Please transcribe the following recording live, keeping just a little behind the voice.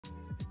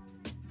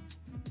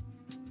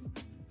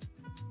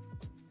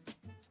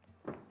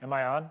Am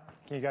I on?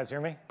 Can you guys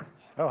hear me?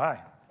 Oh, hi.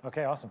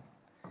 Okay, awesome.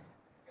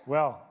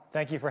 Well,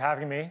 thank you for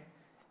having me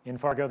in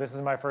Fargo. This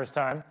is my first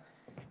time.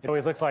 It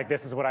always looks like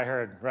this is what I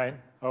heard, right?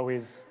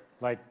 Always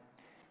like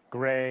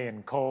gray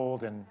and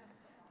cold and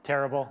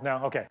terrible.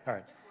 No? Okay, all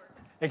right.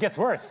 It gets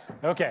worse.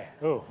 Okay.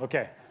 Ooh,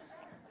 okay.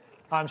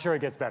 I'm sure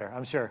it gets better.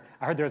 I'm sure.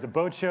 I heard there's a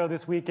boat show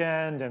this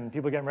weekend and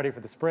people getting ready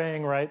for the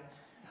spring, right?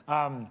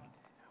 Well,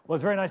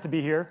 it's very nice to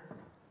be here.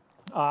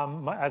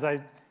 As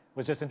I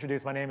was just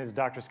introduced, my name is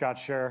Dr. Scott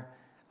Sherr.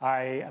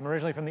 I am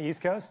originally from the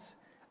East Coast.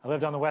 I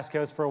lived on the West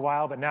Coast for a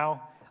while, but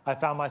now I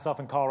found myself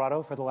in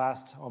Colorado for the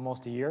last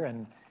almost a year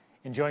and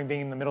enjoying being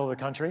in the middle of the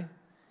country. You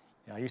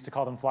know, I used to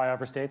call them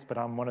flyover states, but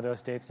I'm one of those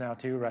states now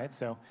too, right?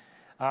 So,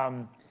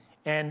 and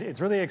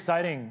it's really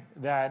exciting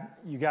that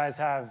you guys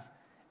have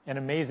an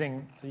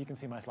amazing, so you can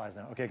see my slides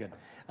now. Okay, good.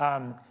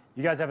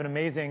 You guys have an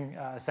amazing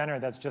center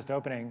that's just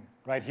opening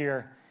right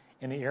here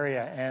in the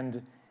area.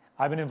 And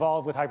I've been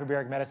involved with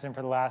hyperbaric medicine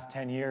for the last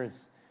 10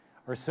 years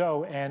or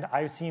so, and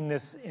I've seen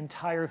this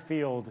entire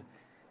field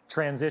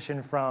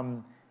transition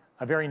from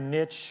a very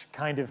niche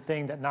kind of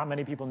thing that not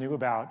many people knew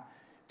about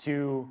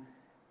to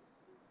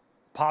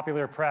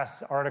popular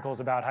press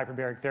articles about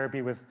hyperbaric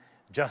therapy with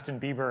Justin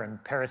Bieber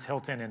and Paris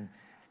Hilton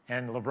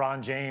and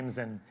LeBron James,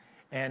 and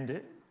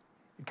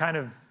kind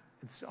of,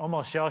 it's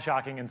almost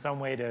shell-shocking in some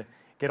way to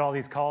get all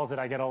these calls that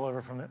I get all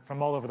over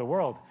from all over the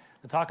world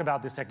to talk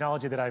about this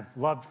technology that I've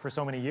loved for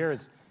so many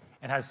years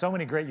and has so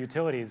many great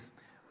utilities,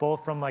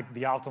 both from like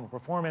the optimal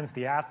performance,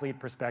 the athlete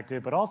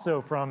perspective, but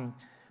also from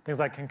things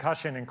like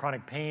concussion and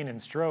chronic pain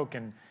and stroke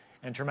and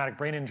traumatic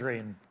brain injury,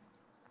 and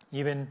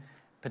even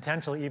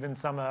potentially even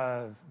some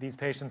of these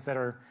patients that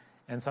are,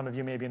 and some of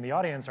you maybe in the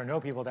audience or know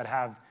people that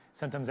have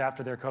symptoms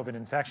after their COVID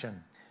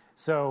infection.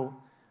 So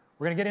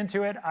we're going to get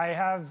into it. I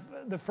have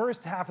the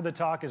first half of the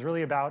talk is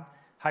really about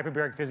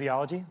hyperbaric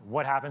physiology,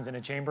 what happens in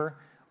a chamber,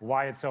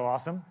 why it's so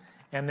awesome.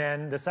 And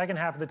then the second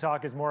half of the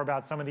talk is more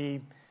about some of the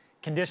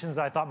conditions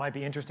I thought might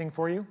be interesting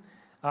for you.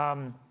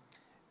 There'll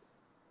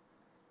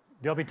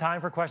be time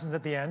for questions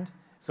at the end,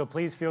 so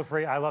please feel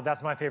free.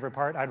 That's my favorite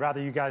part. I'd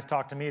rather you guys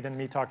talk to me than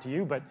me talk to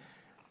you, but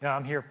you know,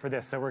 I'm here for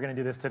this, so we're going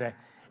to do this today.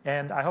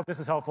 And I hope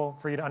this is helpful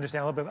for you to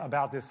understand a little bit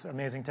about this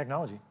amazing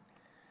technology.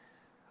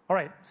 All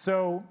right,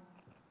 so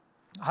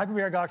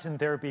hyperbaric oxygen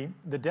therapy,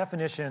 the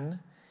definition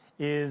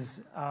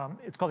is,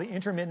 it's called the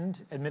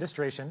intermittent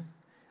administration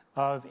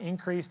of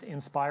increased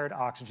inspired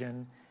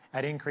oxygen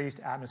at increased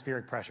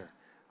atmospheric pressure.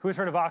 Who's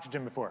heard of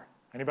oxygen before?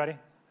 Anybody?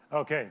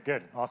 Okay,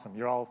 good, awesome.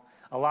 You're all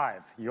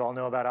alive. You all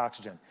know about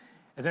oxygen.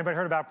 Has anybody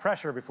heard about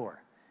pressure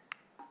before?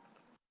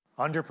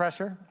 Under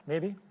pressure,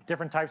 maybe?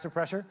 Different types of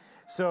pressure.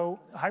 So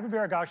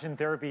hyperbaric oxygen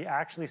therapy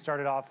actually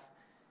started off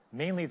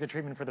mainly as a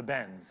treatment for the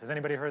bends. Has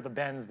anybody heard of the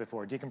bends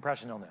before?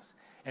 Decompression illness.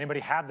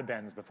 Anybody had the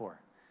bends before?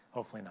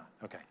 Hopefully not.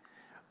 Okay.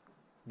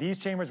 These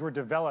chambers were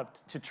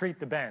developed to treat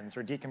the bends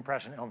or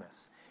decompression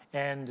illness.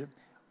 And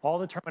all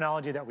the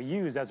terminology that we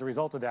use as a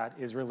result of that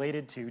is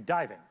related to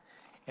diving.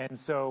 And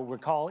so we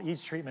call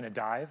each treatment a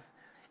dive,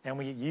 and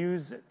we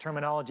use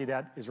terminology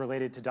that is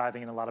related to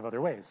diving in a lot of other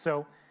ways.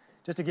 So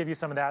just to give you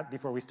some of that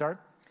before we start.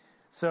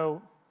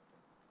 So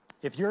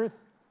if you're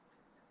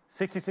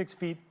 66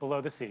 feet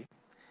below the sea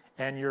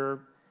and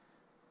you're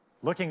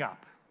looking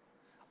up,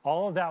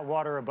 all of that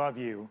water above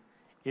you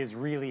is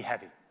really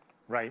heavy,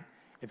 right?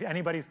 If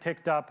anybody's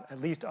picked up at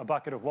least a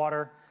bucket of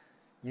water,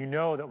 you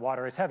know that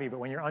water is heavy, but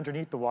when you're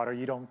underneath the water,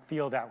 you don't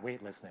feel that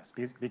weightlessness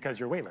because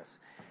you're weightless.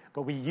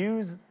 But we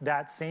use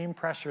that same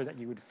pressure that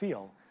you would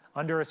feel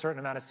under a certain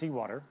amount of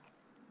seawater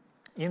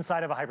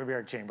inside of a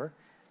hyperbaric chamber.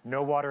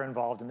 No water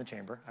involved in the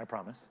chamber, I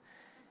promise.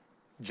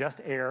 Just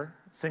air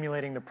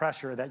simulating the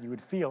pressure that you would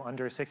feel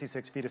under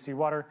 66 feet of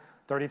seawater,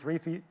 33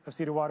 feet of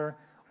seawater,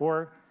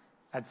 or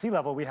at sea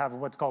level, we have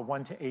what's called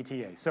 1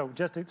 ATA. So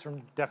just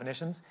some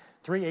definitions,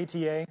 3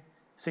 ATA,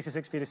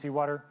 66 feet of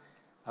seawater.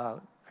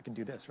 I can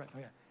do this, right? Oh,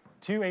 yeah.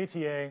 2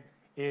 ATA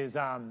is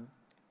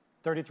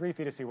 33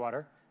 feet of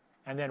seawater,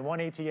 and then 1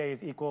 ATA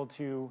is equal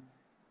to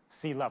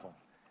sea level.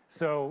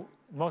 So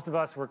most of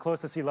us, we're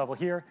close to sea level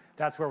here.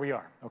 That's where we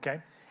are, okay?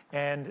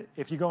 And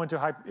if you go into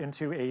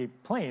a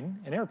plane,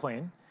 an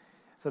airplane,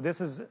 so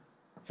this is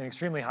an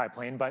extremely high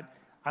plane, but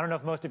I don't know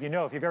if most of you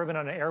know, if you've ever been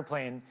on an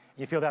airplane and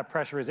you feel that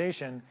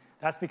pressurization,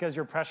 that's because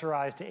you're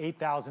pressurized to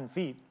 8,000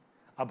 feet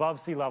above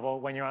sea level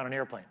when you're on an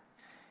airplane.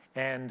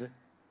 And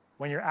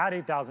when you're at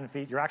 8,000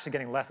 feet, you're actually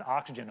getting less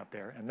oxygen up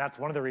there, and that's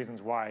one of the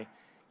reasons why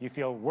you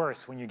feel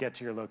worse when you get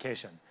to your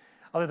location.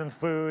 Other than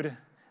food,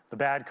 the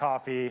bad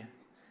coffee,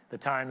 the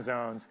time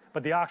zones,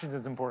 but the oxygen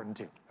is important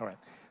too. All right,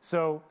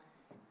 so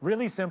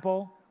really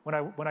simple. When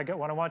I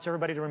want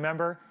everybody to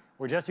remember,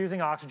 we're just using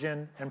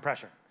oxygen and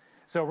pressure.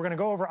 So we're going to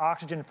go over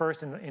oxygen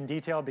first in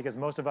detail because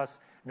most of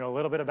us know a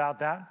little bit about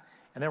that,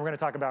 and then we're going to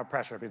talk about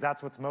pressure because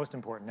that's what's most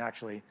important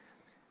actually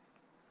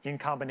in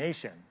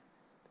combination,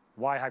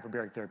 why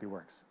hyperbaric therapy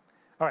works.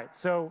 All right,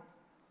 so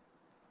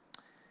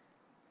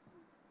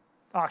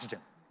oxygen.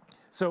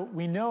 So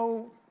we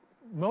know,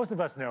 most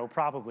of us know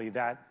probably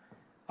that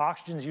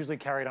oxygen is usually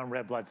carried on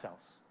red blood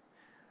cells.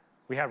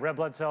 We have red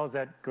blood cells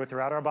that go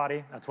throughout our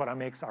body. That's what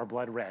makes our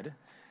blood red.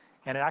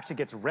 And it actually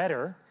gets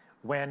redder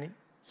when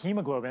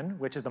hemoglobin,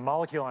 which is the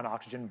molecule on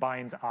oxygen,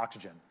 binds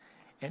oxygen.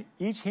 And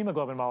each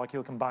hemoglobin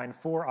molecule can bind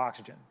 4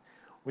 oxygen.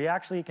 We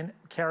actually can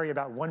carry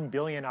about 1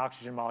 billion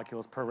oxygen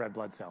molecules per red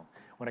blood cell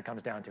when it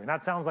comes down to it. And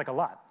that sounds like a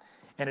lot,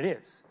 and it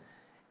is.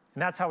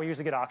 And that's how we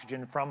usually get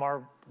oxygen from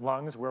our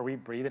lungs, where we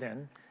breathe it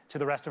in, to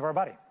the rest of our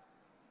body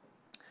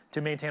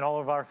to maintain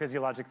all of our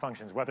physiologic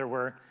functions, whether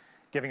we're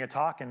giving a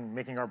talk and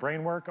making our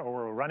brain work, or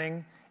we're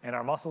running and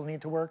our muscles need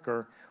to work,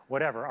 or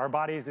whatever. Our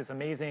body is this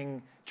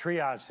amazing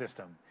triage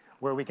system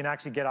where we can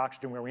actually get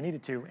oxygen where we need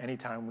it to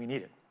anytime we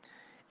need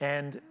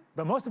it.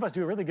 But most of us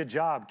do a really good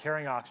job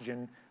carrying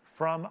oxygen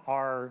from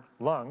our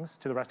lungs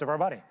to the rest of our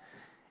body.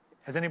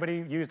 Has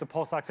anybody used a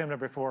pulse oximeter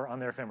before on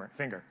their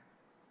finger?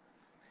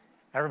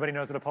 Everybody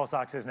knows what a pulse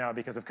ox is now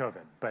because of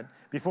COVID. But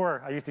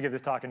before, I used to give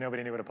this talk and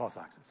nobody knew what a pulse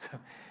ox is.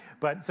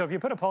 So if you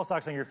put a pulse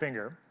ox on your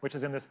finger, which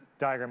is in this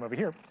diagram over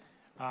here,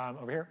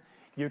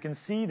 you can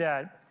see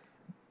that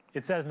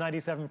it says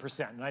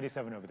 97%,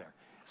 97 over there.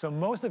 So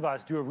most of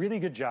us do a really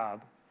good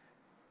job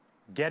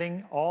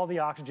getting all the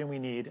oxygen we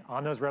need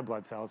on those red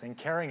blood cells and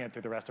carrying it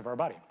through the rest of our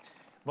body.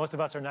 Most of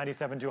us are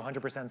 97 to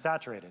 100%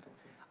 saturated.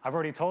 I've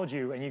already told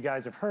you, and you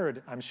guys have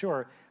heard, I'm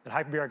sure, that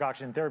hyperbaric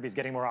oxygen therapy is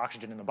getting more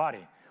oxygen in the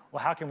body.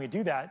 Well, how can we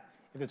do that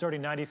if it's already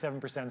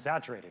 97%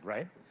 saturated,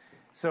 right?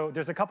 So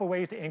there's a couple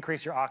ways to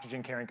increase your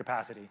oxygen carrying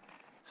capacity.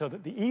 So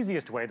the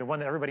easiest way, the one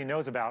that everybody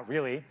knows about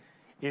really,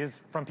 is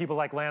from people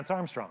like Lance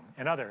Armstrong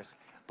and others,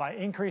 by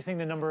increasing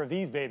the number of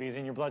these babies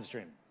in your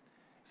bloodstream.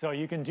 So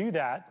you can do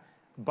that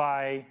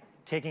by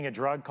taking a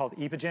drug called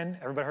Epogen.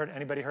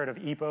 Anybody heard of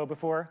EPO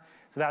before?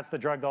 So that's the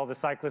drug that all the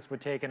cyclists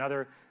would take and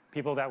other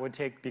people that would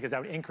take, because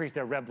that would increase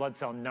their red blood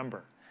cell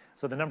number.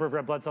 So the number of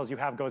red blood cells you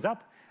have goes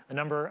up, the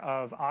number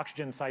of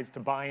oxygen sites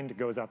to bind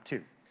goes up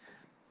too.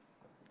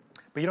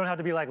 But you don't have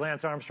to be like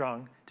Lance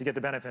Armstrong to get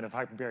the benefit of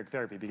hyperbaric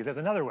therapy, because there's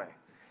another way,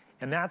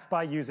 and that's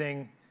by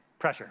using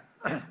pressure.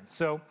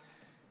 So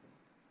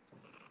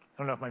I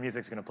don't know if my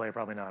music's going to play,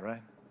 probably not,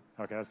 right?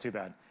 Okay, that's too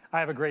bad. I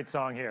have a great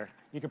song here.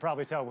 You can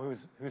probably tell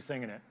who's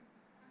singing it.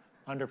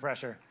 Under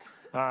Pressure,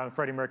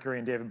 Freddie Mercury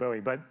and David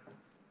Bowie.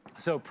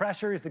 So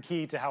pressure is the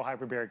key to how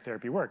hyperbaric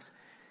therapy works.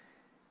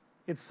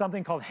 It's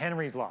something called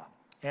Henry's Law.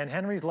 And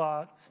Henry's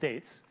Law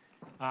states,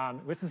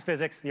 this is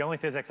physics, the only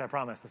physics, I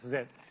promise, this is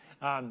it.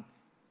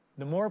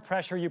 The more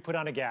pressure you put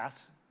on a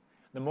gas,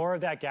 the more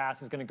of that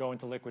gas is going to go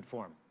into liquid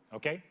form,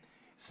 okay?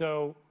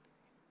 So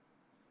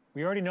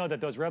we already know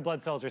that those red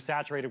blood cells are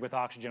saturated with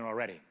oxygen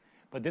already.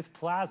 But this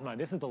plasma,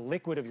 this is the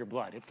liquid of your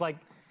blood. It's like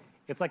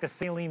a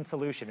saline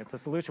solution. It's a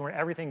solution where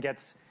everything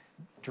gets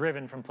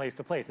driven from place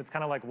to place. It's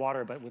kind of like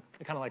water, but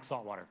kind of like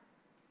salt water.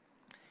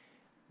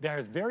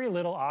 There's very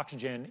little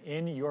oxygen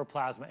in your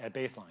plasma at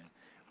baseline.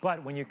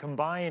 But when you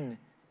combine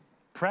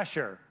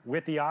pressure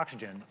with the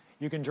oxygen,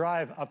 you can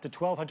drive up to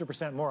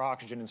 1,200% more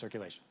oxygen in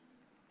circulation.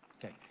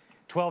 Okay,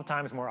 12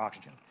 times more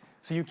oxygen.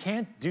 So you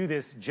can't do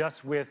this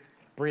just with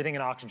breathing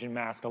an oxygen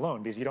mask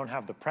alone, because you don't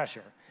have the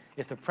pressure.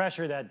 It's the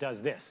pressure that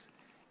does this,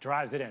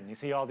 drives it in. You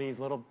see all these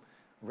little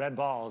red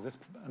balls.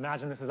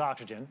 Imagine this is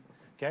oxygen,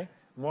 okay?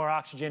 More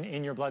oxygen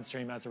in your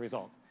bloodstream as a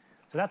result.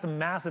 So that's a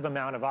massive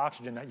amount of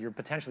oxygen that you're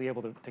potentially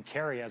able to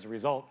carry as a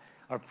result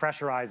of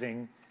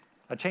pressurizing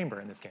a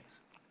chamber in this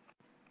case.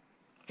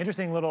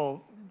 Interesting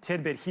little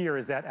tidbit here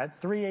is that at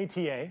 3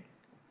 ATA,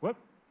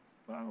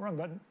 wrong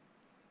button.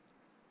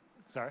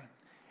 Sorry.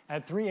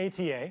 At 3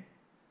 ATA,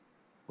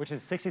 which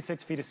is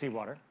 66 feet of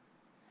seawater,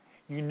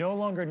 you no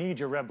longer need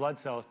your red blood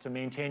cells to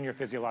maintain your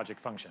physiologic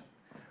function,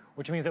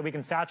 which means that we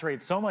can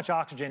saturate so much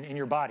oxygen in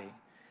your body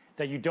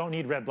that you don't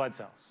need red blood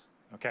cells,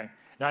 okay?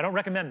 Now, I don't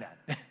recommend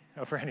that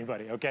for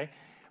anybody, okay?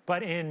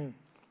 But in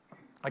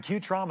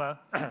acute trauma,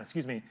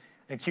 excuse me,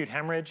 acute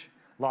hemorrhage,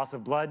 loss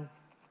of blood,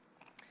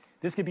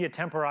 this could be a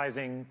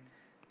temporizing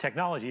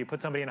technology. You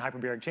put somebody in a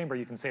hyperbaric chamber,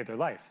 you can save their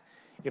life.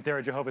 If they're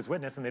a Jehovah's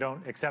Witness and they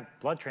don't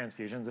accept blood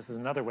transfusions, this is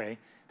another way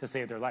to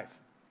save their life.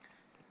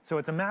 So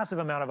it's a massive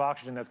amount of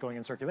oxygen that's going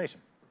in circulation.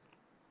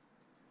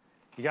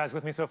 You guys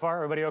with me so far?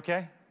 Everybody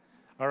okay?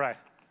 All right.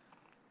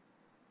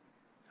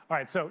 All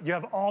right, so you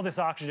have all this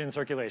oxygen in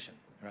circulation,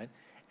 right?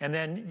 And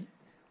then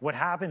what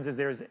happens is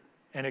there's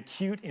an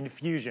acute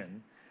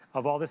infusion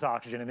of all this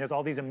oxygen, and there's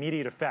all these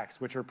immediate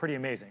effects, which are pretty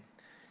amazing.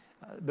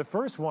 The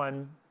first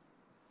one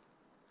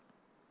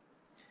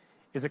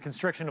is a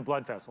constriction of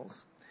blood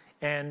vessels.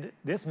 And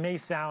this may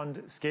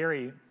sound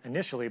scary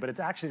initially, but it's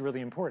actually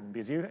really important,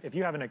 because if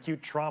you have an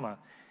acute trauma,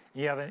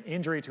 you have an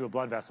injury to a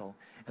blood vessel,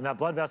 and that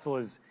blood vessel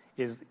is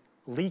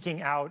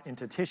leaking out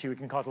into tissue, it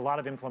can cause a lot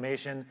of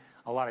inflammation,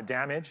 a lot of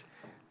damage.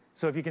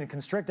 So if you can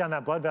constrict down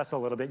that blood vessel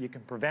a little bit, you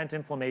can prevent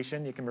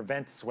inflammation, you can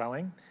prevent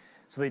swelling.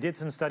 So they did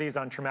some studies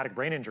on traumatic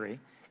brain injury,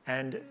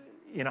 and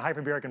in a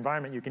hyperbaric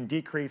environment, you can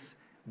decrease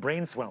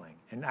brain swelling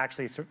and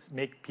actually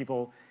make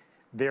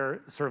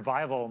their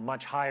survival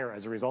much higher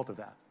as a result of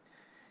that.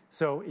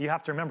 So you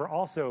have to remember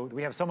also,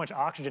 we have so much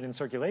oxygen in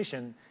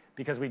circulation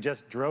because we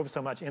just drove so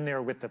much in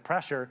there with the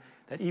pressure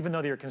that even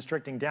though you're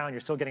constricting down, you're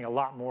still getting a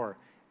lot more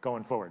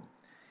going forward.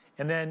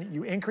 And then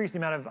you increase the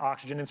amount of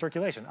oxygen in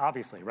circulation,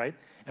 obviously, right?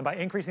 And by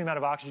increasing the amount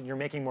of oxygen, you're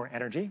making more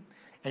energy,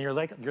 and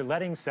you're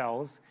letting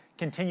cells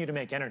continue to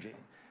make energy.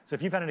 So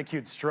if you've had an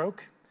acute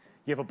stroke,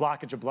 you have a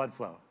blockage of blood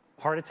flow.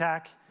 Heart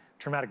attack,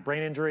 traumatic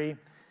brain injury,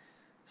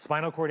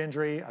 spinal cord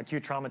injury,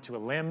 acute trauma to a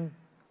limb.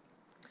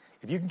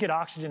 If you can get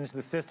oxygen into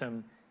the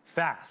system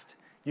fast,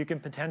 you can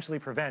potentially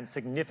prevent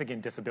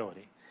significant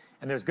disability.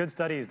 And there's good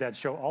studies that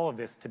show all of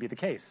this to be the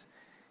case.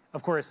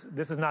 Of course,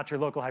 this is not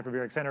your local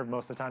hyperbaric center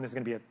most of the time. This is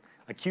going to be an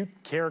acute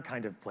care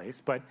kind of place,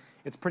 but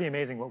it's pretty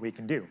amazing what we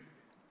can do.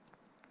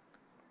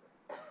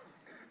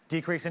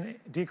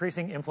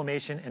 Decreasing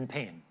inflammation and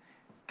pain.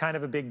 Kind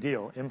of a big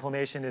deal.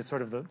 Inflammation is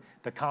sort of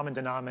the common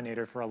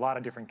denominator for a lot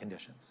of different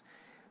conditions.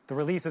 The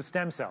release of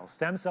stem cells.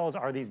 Stem cells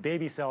are these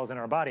baby cells in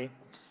our body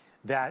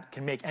that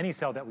can make any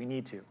cell that we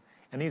need to.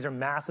 And these are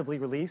massively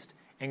released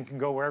and can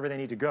go wherever they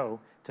need to go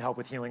to help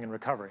with healing and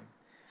recovery.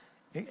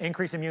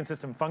 Increase immune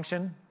system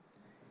function,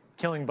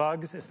 killing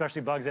bugs,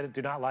 especially bugs that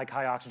do not like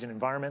high oxygen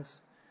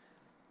environments.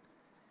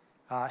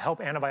 Help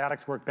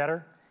antibiotics work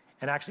better,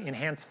 and actually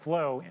enhance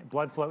flow,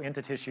 blood flow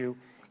into tissue,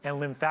 and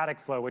lymphatic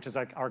flow, which is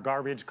like our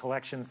garbage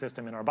collection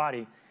system in our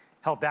body,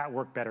 help that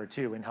work better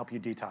too and help you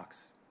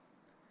detox.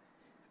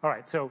 All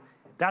right, so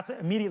that's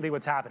immediately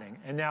what's happening.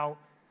 And now,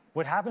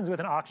 what happens with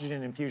an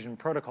oxygen infusion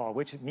protocol,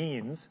 which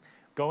means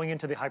going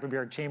into the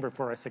hyperbaric chamber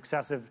for a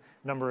successive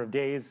number of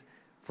days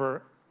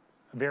for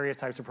various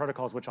types of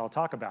protocols, which I'll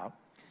talk about,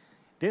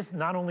 this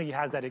not only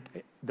has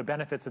the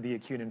benefits of the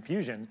acute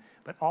infusion,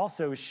 but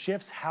also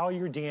shifts how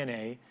your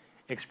DNA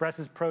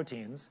expresses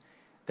proteins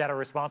that are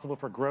responsible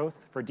for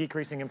growth, for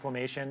decreasing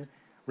inflammation,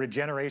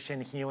 regeneration,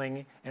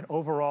 healing, and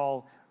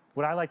overall,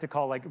 what I like to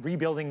call like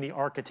rebuilding the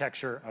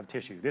architecture of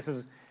tissue. This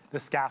is the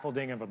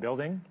scaffolding of a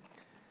building.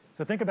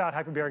 So think about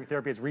hyperbaric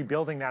therapy as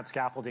rebuilding that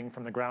scaffolding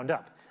from the ground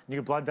up.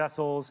 New blood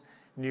vessels,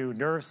 new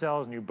nerve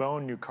cells, new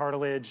bone, new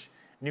cartilage,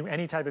 new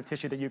any type of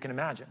tissue that you can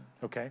imagine,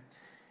 okay?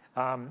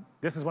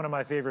 This is one of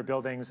my favorite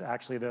buildings,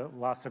 actually, the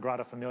La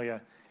Sagrada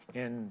Familia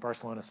in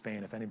Barcelona,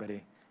 Spain, if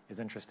anybody is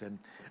interested.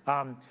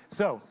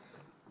 So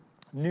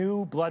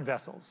new blood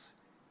vessels,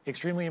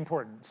 extremely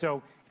important.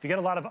 So if you get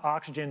a lot of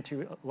oxygen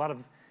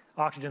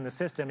in the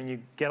system and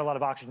you get a lot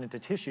of oxygen into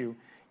tissue,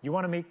 you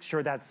want to make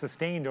sure that's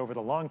sustained over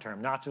the long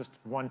term, not just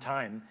one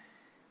time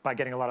by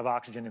getting a lot of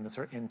oxygen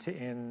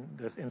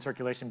in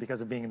circulation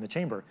because of being in the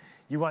chamber.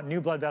 You want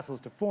new blood vessels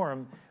to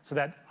form so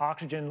that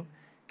oxygen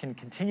can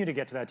continue to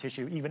get to that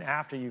tissue even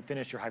after you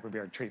finish your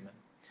hyperbaric treatment.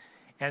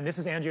 And this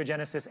is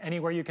angiogenesis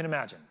anywhere you can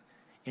imagine.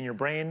 In your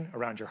brain,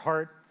 around your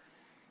heart,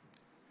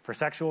 for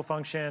sexual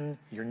function,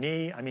 your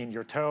knee,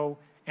 your toe,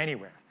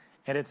 anywhere.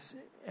 And it's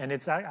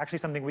actually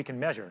something we can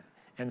measure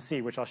and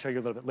see, which I'll show you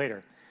a little bit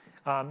later.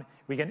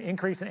 We can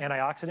increase in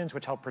antioxidants,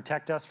 which help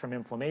protect us from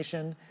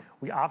inflammation.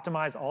 We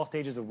optimize all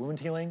stages of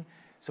wound healing.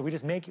 So we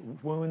just make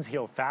wounds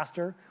heal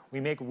faster. We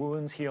make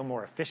wounds heal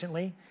more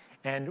efficiently.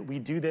 And we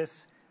do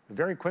this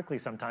very quickly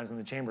sometimes in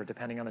the chamber,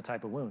 depending on the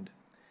type of wound.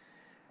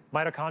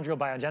 Mitochondrial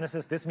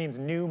biogenesis, this means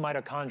new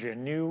mitochondria,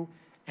 new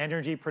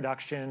energy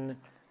production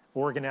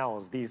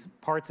organelles, these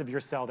parts of your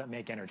cell that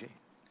make energy.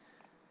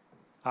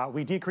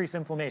 We decrease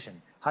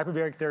inflammation.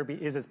 Hyperbaric therapy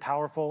is as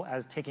powerful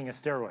as taking a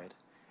steroid,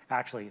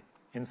 actually,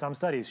 in some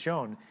studies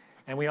shown.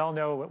 And we all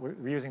know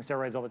we're using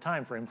steroids all the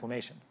time for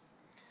inflammation.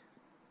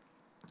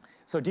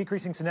 So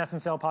decreasing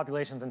senescent cell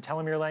populations and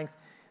telomere length,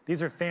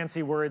 these are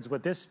fancy words.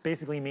 What this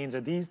basically means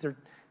are these are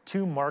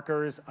two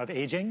markers of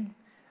aging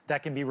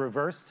that can be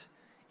reversed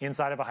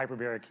inside of a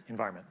hyperbaric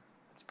environment.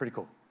 It's pretty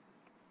cool.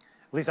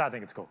 At least I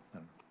think it's cool.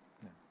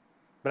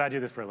 But I do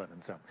this for a living,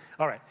 so.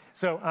 All right,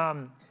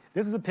 so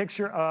this is a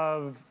picture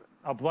of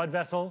a blood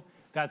vessel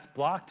that's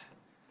blocked,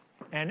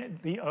 and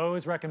the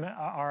O's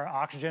are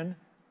oxygen.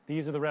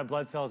 These are the red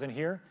blood cells in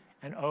here,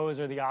 and O's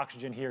are the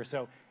oxygen here.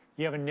 So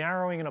you have a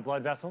narrowing in a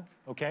blood vessel,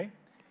 okay?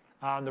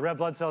 The red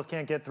blood cells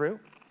can't get through,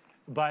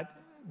 but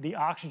the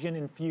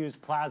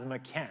oxygen-infused plasma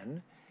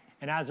can,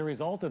 and as a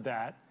result of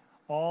that,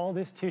 all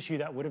this tissue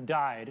that would have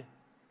died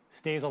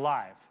stays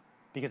alive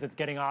because it's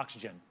getting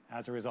oxygen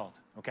as a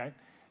result, okay?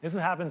 This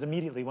happens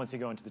immediately once you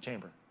go into the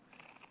chamber.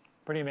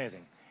 Pretty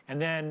amazing.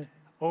 And then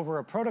over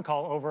a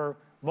protocol, over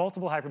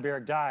multiple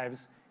hyperbaric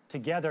dives,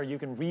 together you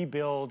can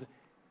rebuild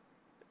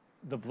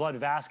the blood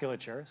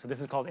vasculature. So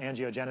this is called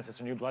angiogenesis,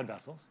 or new blood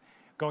vessels,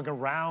 going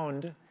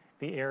around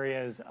the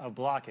areas of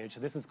blockage. So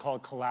this is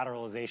called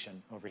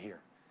collateralization over here,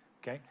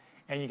 okay?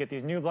 And you get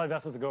these new blood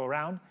vessels that go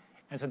around,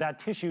 and so that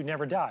tissue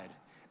never died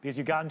because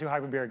you got into a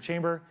hyperbaric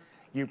chamber,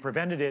 you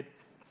prevented it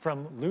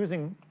from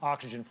losing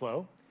oxygen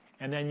flow,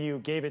 and then you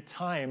gave it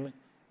time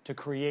to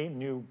create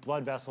new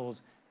blood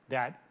vessels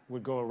that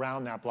would go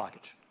around that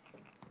blockage.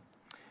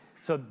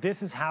 So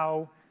this is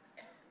how,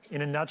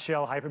 in a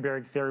nutshell,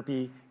 hyperbaric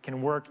therapy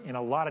can work in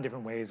a lot of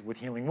different ways with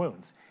healing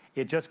wounds.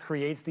 It just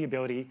creates the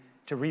ability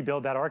to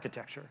rebuild that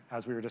architecture,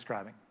 as we were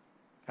describing,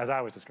 as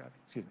I was describing,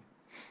 excuse me.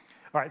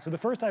 All right, so the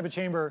first type of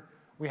chamber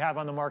we have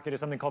on the market is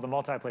something called the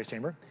multi-place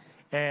chamber.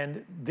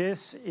 And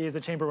this is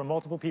a chamber where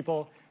multiple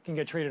people can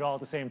get treated all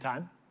at the same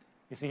time.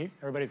 You see,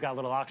 everybody's got a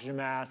little oxygen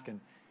mask, and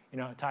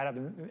tied up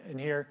in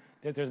here.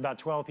 There's about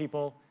 12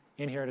 people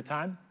in here at a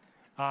time.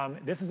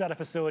 This is at a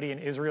facility in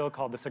Israel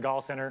called the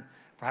Segal Center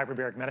for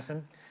Hyperbaric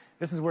Medicine.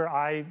 This is where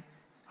I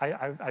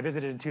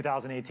visited in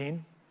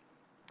 2018.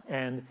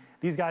 And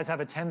these guys have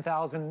a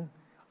 10,000,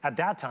 at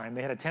that time,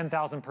 they had a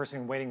 10,000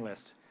 person waiting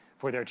list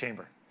for their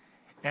chamber.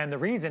 And the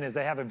reason is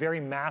they have a very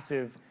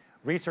massive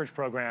research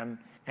program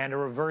and a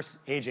reverse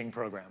aging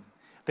program.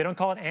 They don't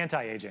call it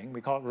anti-aging,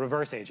 we call it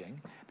reverse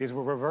aging, because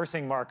we're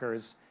reversing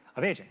markers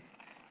of aging.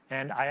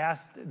 And I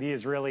asked the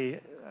Israeli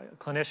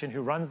clinician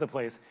who runs the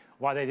place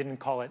why they didn't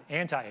call it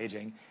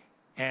anti-aging.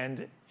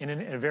 And in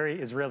a very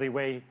Israeli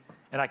way,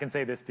 and I can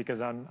say this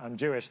because I'm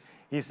Jewish,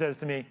 he says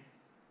to me,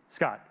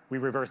 Scott, we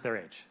reverse their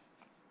age.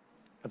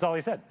 That's all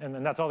he said,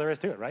 and that's all there is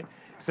to it, right?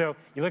 So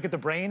you look at the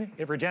brain,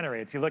 it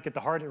regenerates. You look at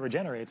the heart, it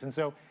regenerates. And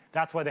so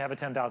that's why they have a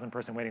 10,000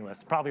 person waiting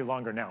list. Probably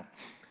longer now.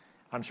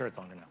 I'm sure it's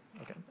longer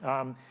now.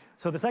 Okay.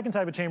 So the second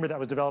type of chamber that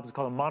was developed is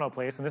called a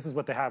monoplace, and this is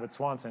what they have at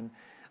Swanson.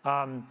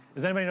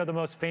 Does anybody know the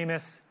most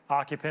famous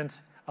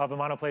occupant of a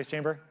monoplace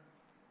chamber?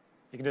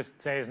 You can just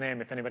say his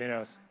name if anybody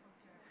knows.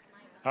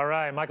 All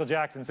right, Michael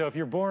Jackson. So if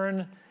you're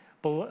born,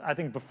 I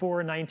think before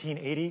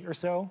 1980 or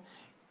so,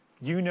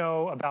 you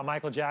know about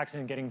Michael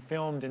Jackson getting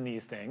filmed in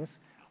these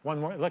things.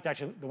 One more, looked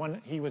actually, the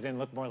one he was in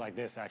looked more like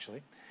this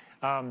actually.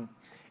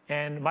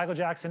 And Michael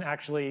Jackson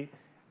actually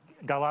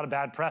got a lot of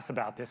bad press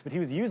about this, but he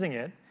was using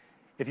it.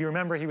 If you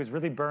remember, he was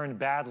really burned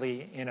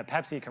badly in a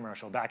Pepsi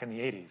commercial back in the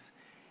 80s.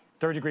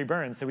 Third-degree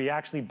burns, so he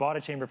actually bought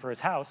a chamber for his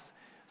house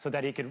so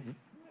that he could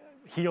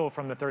heal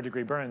from the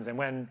third-degree burns. And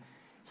when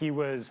he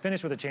was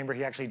finished with the chamber,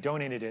 he actually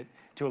donated it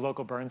to a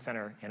local burn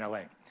center in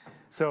LA.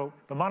 So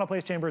the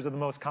monoplace chambers are the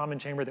most common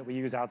chamber that we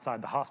use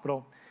outside the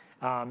hospital,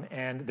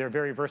 and they're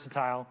very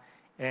versatile,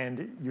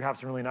 and you have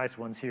some really nice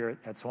ones here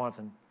at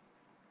Swanson.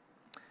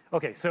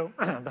 Okay, so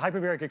the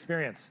hyperbaric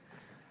experience.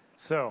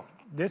 So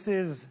this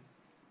is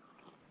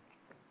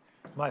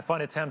my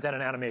fun attempt at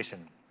an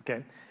animation,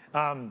 okay?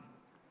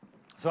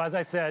 So as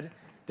I said,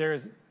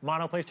 there's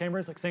monoplace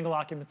chambers, like single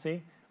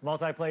occupancy,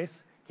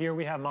 multiplace. Here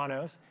we have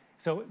monos.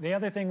 So the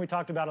other thing we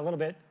talked about a little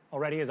bit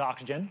already is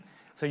oxygen.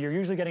 So you're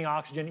usually getting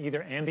oxygen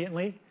either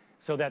ambiently,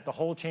 so that the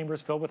whole chamber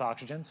is filled with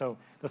oxygen. So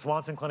the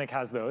Swanson Clinic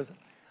has those.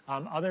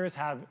 Others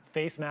have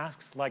face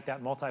masks, like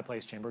that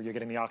multiplace chamber. You're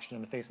getting the oxygen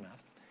in the face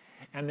mask.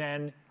 And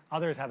then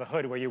others have a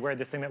hood where you wear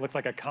this thing that looks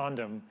like a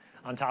condom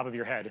on top of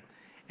your head.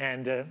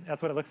 And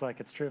that's what it looks like.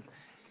 It's true.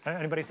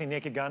 Anybody seen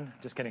Naked Gun?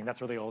 Just kidding.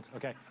 That's really old.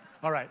 Okay.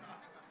 All right.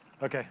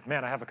 Okay.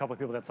 Man, I have a couple of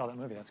people that saw that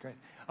movie. That's great.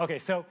 Okay.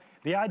 So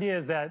the idea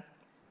is that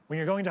when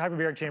you're going to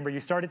hyperbaric chamber, you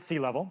start at sea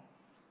level,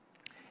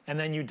 and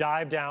then you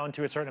dive down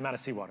to a certain amount of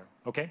seawater.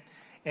 Okay.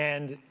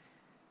 And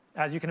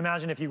as you can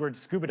imagine, if you were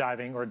scuba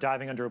diving or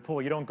diving under a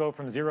pool, you don't go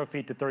from 0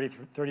 feet to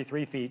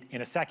 33 feet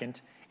in a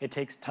second. It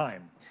takes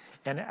time.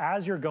 And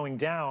as you're going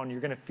down,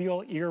 you're going to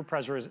feel ear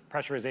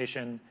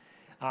pressurization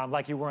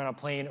like you were on a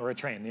plane or a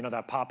train. You know,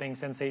 that popping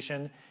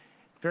sensation.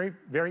 Very,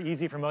 very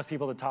easy for most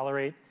people to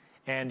tolerate.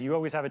 And you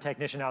always have a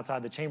technician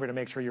outside the chamber to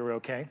make sure you're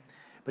okay.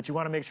 But you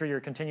want to make sure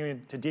you're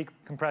continuing to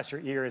decompress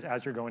your ears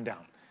as you're going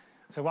down.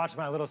 So watch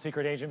my little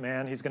secret agent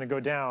man. He's going to go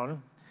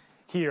down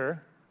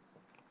here.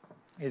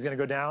 He's going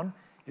to go down.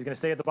 He's going to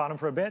stay at the bottom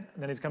for a bit,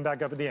 and then he's come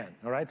back up at the end.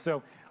 All right.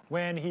 So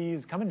when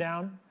he's coming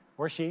down,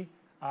 or she,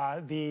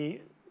 the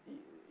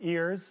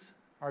ears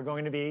are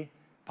going to be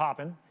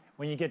popping.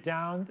 When you get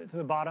down to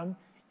the bottom,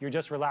 you're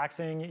just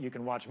relaxing. You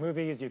can watch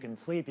movies. You can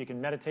sleep. You can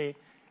meditate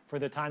for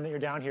the time that you're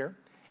down here.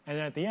 And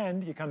then at the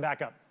end, you come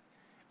back up.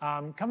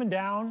 Coming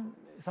down,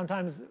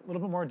 sometimes a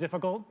little bit more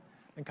difficult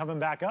than coming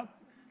back up,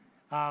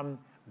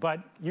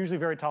 but usually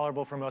very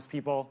tolerable for most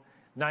people.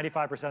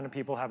 95% of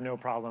people have no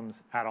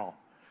problems at all.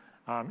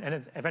 And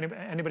if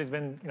anybody's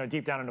been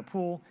deep down in a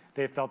pool,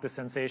 they've felt this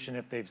sensation.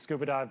 If they've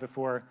scuba dived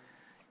before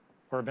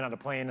or been on a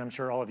plane, I'm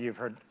sure all of you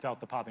have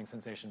felt the popping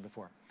sensation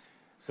before.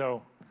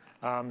 So,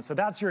 so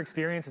that's your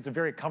experience. It's a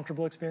very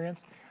comfortable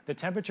experience. The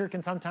temperature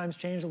can sometimes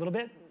change a little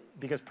bit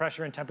because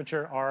pressure and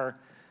temperature are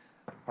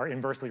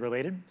inversely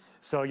related.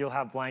 So you'll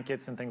have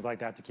blankets and things like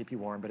that to keep you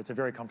warm, but it's a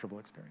very comfortable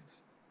experience.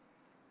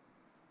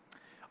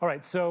 All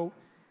right, so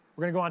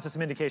we're going to go on to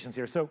some indications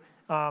here. So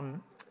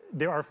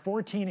there are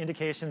 14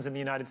 indications in the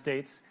United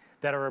States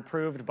that are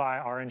approved by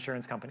our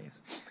insurance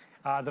companies.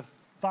 The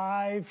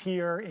 5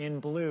 here in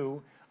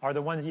blue are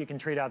the ones that you can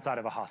treat outside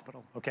of a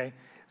hospital, okay?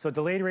 So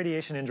delayed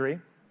radiation injury,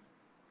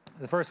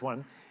 the first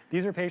one.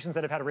 These are patients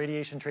that have had a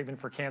radiation treatment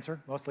for cancer,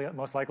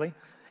 most likely,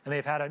 and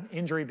they've had an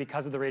injury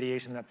because of the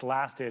radiation that's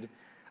lasted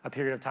a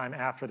period of time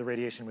after the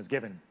radiation was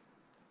given.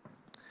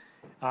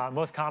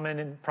 Most common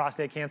in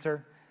prostate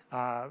cancer,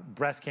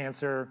 breast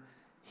cancer,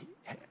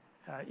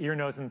 ear,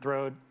 nose, and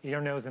throat,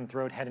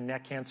 head and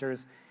neck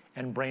cancers,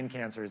 and brain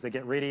cancers. They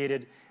get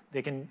radiated.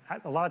 They can,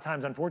 a lot of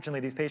times, unfortunately,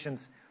 these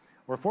patients,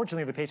 or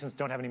fortunately, the patients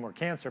don't have any more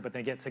cancer, but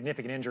they get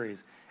significant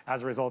injuries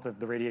as a result of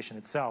the radiation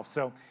itself.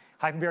 So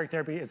hyperbaric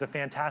therapy is a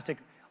fantastic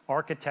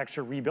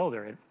architecture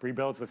rebuilder. It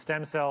rebuilds with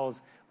stem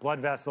cells, blood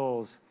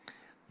vessels,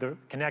 the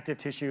connective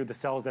tissue, the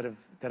cells that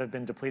have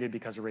been depleted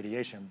because of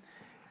radiation.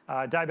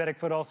 Diabetic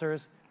foot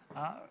ulcers,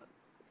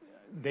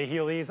 they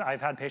heal these.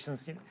 I've had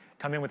patients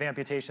come in with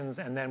amputations,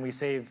 and then we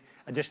save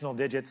additional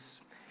digits,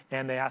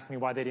 and they ask me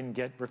why they didn't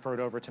get referred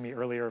over to me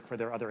earlier for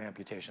their other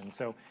amputations.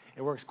 So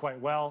it works quite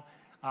well.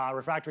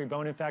 Refractory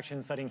bone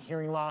infection, studying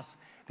hearing loss.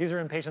 These are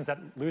in patients that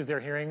lose their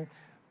hearing.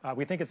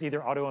 We think it's either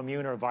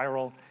autoimmune or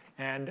viral,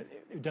 and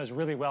it does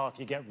really well if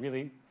you get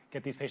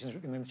these patients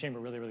in the chamber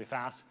really, really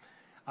fast.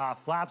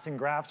 Flaps and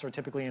grafts are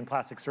typically in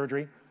plastic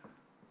surgery.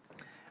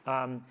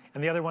 And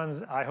the other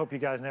ones, I hope you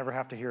guys never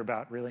have to hear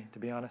about, really, to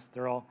be honest.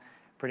 They're all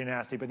pretty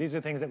nasty. But these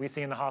are things that we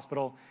see in the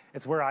hospital.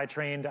 It's where I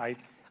trained.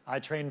 I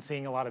trained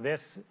seeing a lot of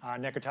this,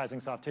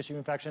 necrotizing soft tissue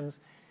infections.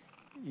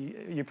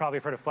 You probably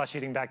have heard of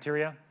flesh-eating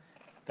bacteria.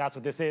 That's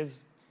what this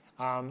is.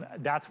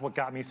 That's what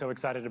got me so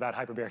excited about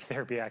hyperbaric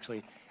therapy,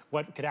 actually.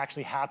 What could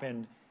actually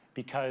happen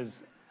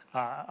because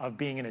of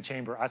being in a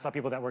chamber. I saw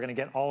people that were going to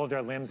get all of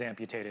their limbs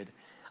amputated,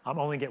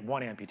 only get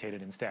one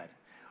amputated instead.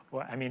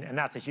 Well, I mean, and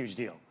that's a huge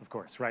deal, of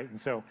course, right? And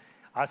so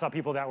I saw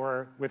people that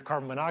were with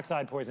carbon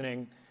monoxide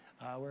poisoning,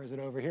 where is it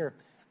over here,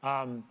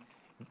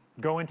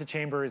 go into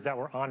chambers that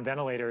were on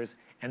ventilators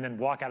and then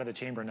walk out of the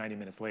chamber 90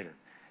 minutes later.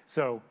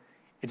 So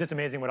it's just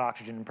amazing what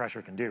oxygen and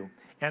pressure can do.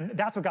 And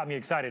that's what got me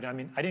excited. I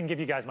mean, I didn't give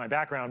you guys my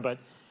background, but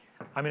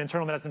I'm an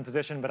internal medicine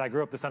physician, but I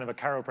grew up the son of a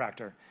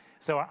chiropractor.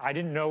 So I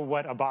didn't know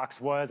what a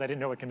box was. I didn't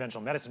know what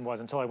conventional medicine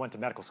was until I went to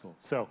medical school.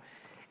 So,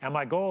 and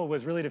my goal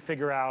was really to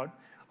figure out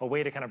a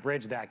way to kind of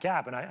bridge that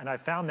gap. And I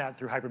found that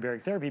through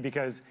hyperbaric therapy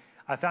because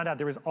I found out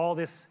there was all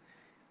this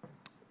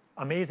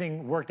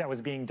amazing work that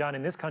was being done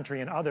in this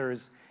country and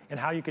others and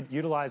how you could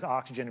utilize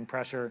oxygen and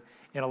pressure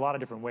in a lot of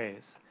different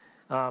ways.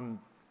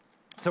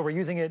 So we're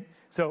using it.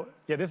 So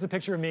yeah, this is a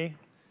picture of me.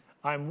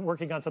 I'm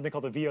working on something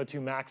called the VO2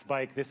 Max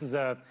bike. This is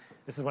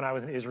when I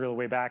was in Israel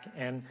way back.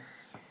 And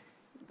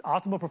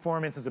optimal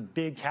performance is a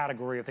big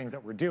category of things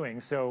that we're doing.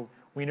 So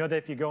we know that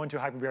if you go into a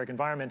hyperbaric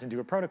environment and do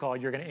a protocol,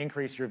 you're going to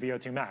increase your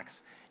VO2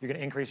 max. You're going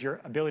to increase your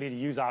ability to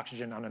use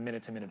oxygen on a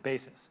minute-to-minute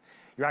basis.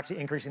 You're actually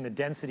increasing the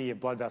density of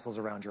blood vessels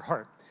around your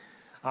heart.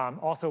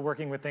 Also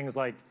working with things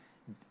like,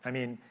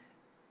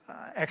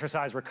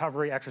 exercise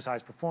recovery,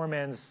 exercise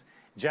performance,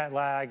 jet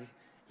lag,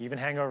 even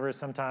hangovers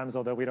sometimes,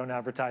 although we don't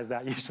advertise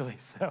that usually.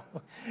 So,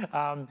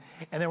 and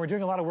then we're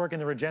doing a lot of work in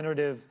the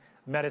regenerative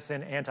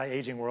medicine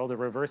anti-aging world, or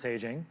reverse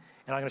aging,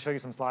 and I'm going to show you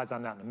some slides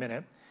on that in a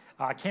minute.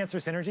 Cancer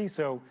synergy.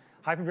 So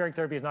hyperbaric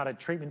therapy is not a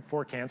treatment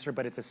for cancer,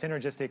 but it's a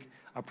synergistic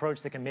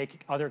approach that can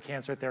make other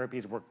cancer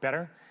therapies work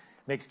better.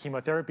 Makes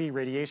chemotherapy,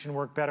 radiation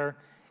work better.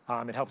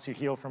 It helps you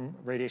heal from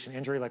radiation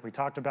injury, like we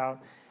talked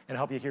about, and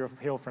help you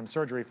heal from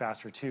surgery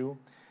faster, too.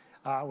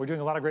 We're doing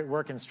a lot of great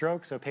work in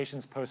stroke, so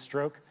patients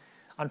post-stroke.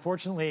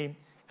 Unfortunately,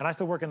 and I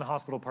still work in the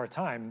hospital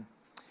part-time,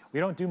 we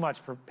don't do much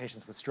for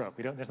patients with stroke.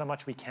 There's not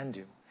much we can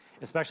do,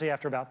 especially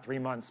after about 3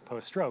 months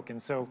post-stroke.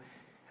 And so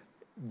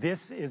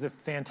this is a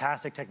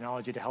fantastic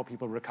technology to help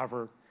people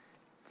recover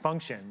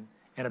function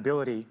and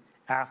ability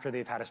after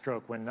they've had a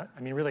stroke.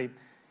 Really,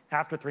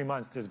 after 3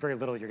 months, there's very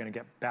little you're going to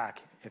get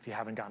back if you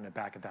haven't gotten it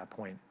back at that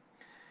point.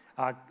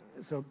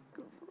 So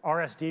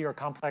RSD, or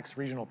complex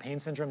regional pain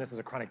syndrome, this is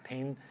a chronic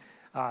pain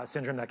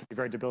syndrome that can be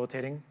very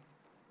debilitating.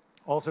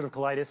 Ulcerative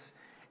colitis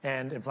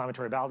and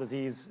inflammatory bowel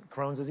disease,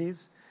 Crohn's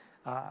disease,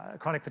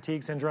 chronic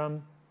fatigue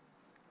syndrome,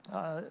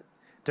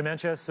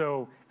 dementia,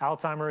 so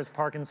Alzheimer's,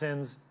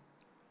 Parkinson's,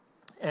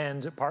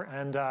 and what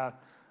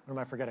am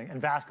I forgetting? And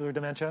vascular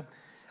dementia.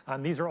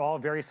 These are all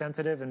very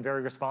sensitive and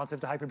very responsive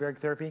to hyperbaric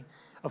therapy.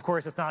 Of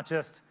course, it's not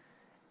just,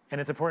 and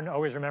it's important to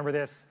always remember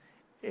this,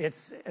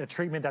 it's a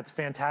treatment that's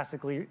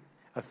fantastically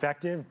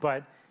effective,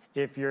 but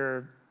if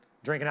you're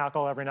drinking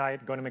alcohol every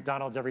night, going to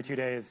McDonald's every 2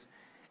 days,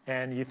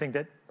 and you think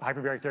that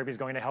hyperbaric therapy is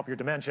going to help your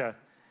dementia,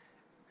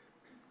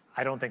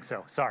 I don't think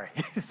so, sorry.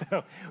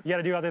 So you got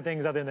to do other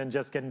things other than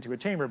just get into a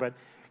chamber, but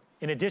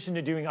in addition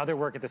to doing other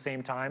work at the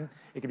same time,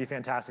 it can be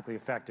fantastically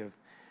effective.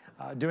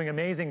 Doing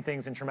amazing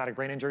things in traumatic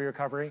brain injury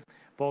recovery,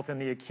 both in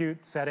the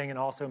acute setting and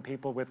also in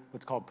people with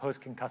what's called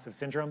post-concussive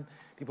syndrome,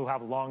 people who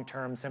have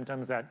long-term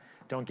symptoms that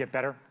don't get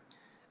better.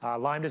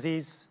 Lyme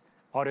disease,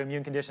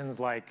 autoimmune conditions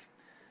like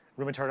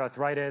rheumatoid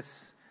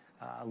arthritis,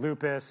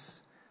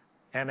 lupus,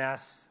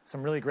 MS,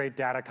 some really great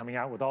data coming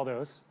out with all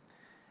those.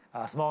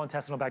 Small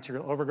intestinal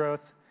bacterial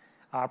overgrowth,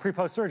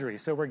 pre-post surgery.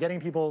 So we're getting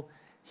people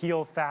to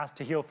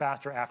heal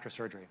faster after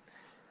surgery.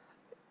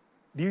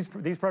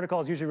 These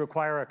protocols usually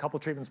require a couple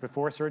treatments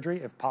before surgery,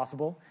 if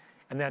possible,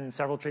 and then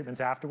several treatments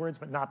afterwards,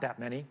 but not that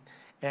many.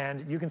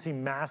 And you can see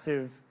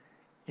massive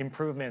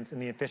improvements in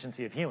the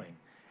efficiency of healing,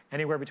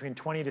 anywhere between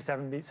 20 to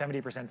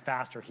 70%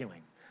 faster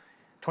healing.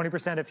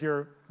 20% if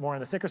you're more on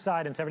the sicker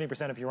side, and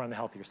 70% if you're on the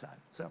healthier side.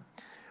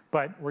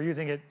 But we're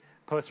using it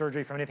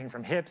post-surgery from anything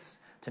from hips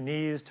to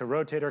knees to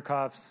rotator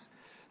cuffs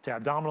to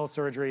abdominal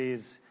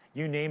surgeries,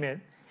 you name it.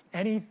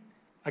 Any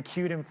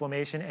acute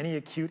inflammation, any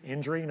acute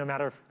injury, no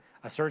matter if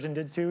a surgeon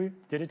did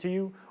it to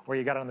you or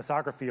you got it on the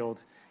soccer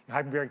field,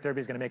 hyperbaric therapy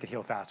is going to make it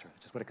heal faster.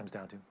 That's just what it comes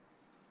down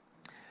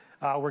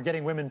to. We're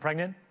getting women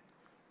pregnant.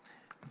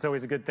 It's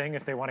always a good thing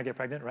if they want to get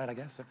pregnant, right, I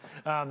guess.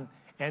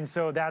 And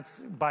so that's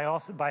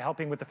by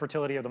helping with the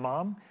fertility of the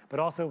mom, but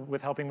also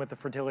with helping with the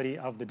fertility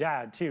of the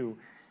dad, too.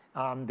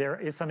 there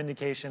is some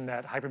indication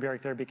that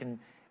hyperbaric therapy can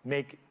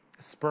make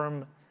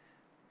sperm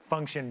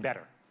function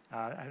better.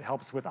 It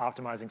helps with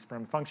optimizing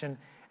sperm function,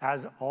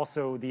 as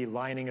also the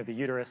lining of the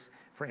uterus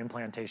for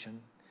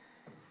implantation.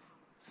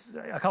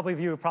 A couple of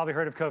you have probably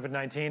heard of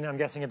COVID-19, I'm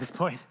guessing at this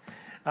point.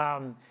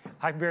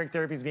 Hyperbaric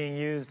therapy is being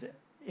used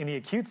in the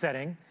acute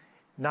setting,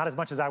 not as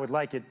much as I would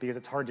like it because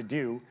it's hard to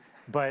do,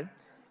 but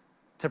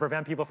to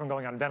prevent people from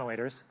going on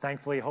ventilators.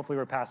 Thankfully, hopefully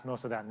we're past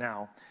most of that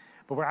now.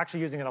 But we're actually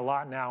using it a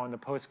lot now in the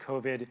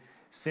post-COVID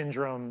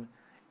syndrome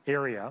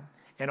area,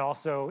 and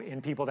also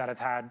in people that have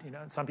had,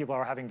 some people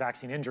are having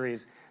vaccine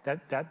injuries that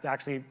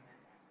actually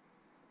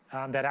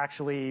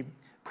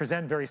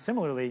present very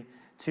similarly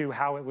to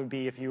how it would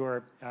be if you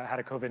had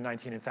a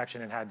COVID-19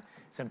 infection and had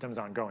symptoms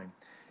ongoing.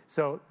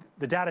 So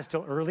the data is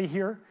still early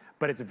here,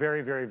 but it's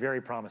very, very,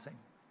 very promising.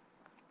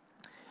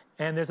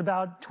 And there's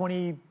about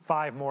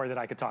 25 more that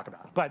I could talk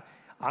about. But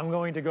I'm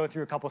going to go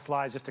through a couple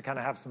slides just to kind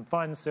of have some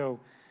fun so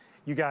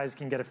you guys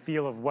can get a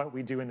feel of what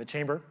we do in the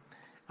chamber.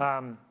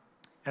 And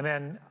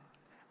then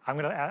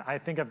I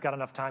think I've got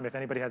enough time if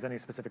anybody has any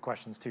specific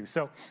questions too.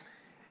 So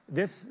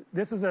this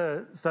is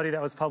a study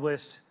that was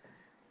published,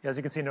 as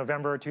you can see, in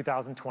November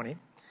 2020.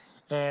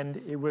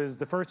 And it was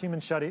the first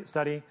human study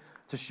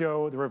to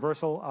show the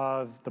reversal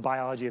of the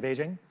biology of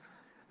aging.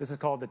 This is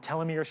called the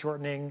telomere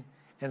shortening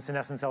and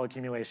senescent cell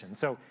accumulation.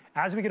 So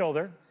as we get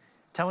older,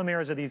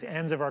 telomeres are these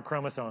ends of our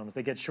chromosomes.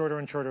 They get shorter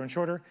and shorter and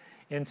shorter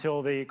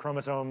until the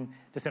chromosome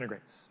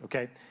disintegrates,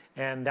 okay?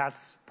 And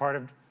that's part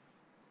of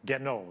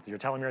getting old. Your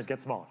telomeres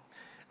get smaller.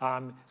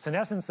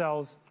 Senescent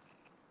cells,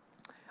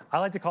 I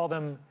like to call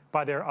them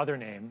by their other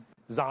name,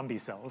 zombie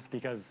cells,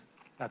 because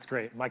that's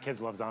great. My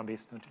kids love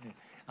zombies, don't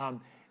you?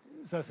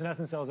 So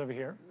senescent cells over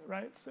here,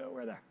 right? So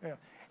we're there. There.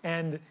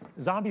 And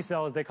zombie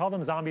cells, they call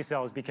them zombie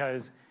cells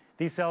because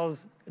these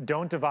cells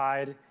don't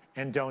divide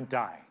and don't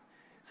die.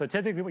 So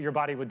typically what your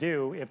body would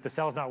do, if the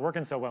cell's not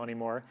working so well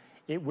anymore,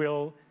 it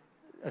will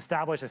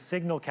establish a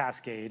signal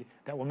cascade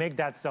that will make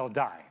that cell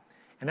die.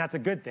 And that's a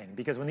good thing,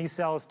 because when these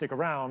cells stick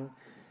around,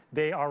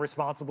 they are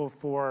responsible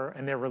for,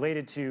 and they're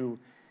related to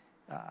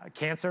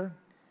cancer,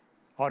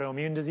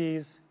 autoimmune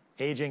disease,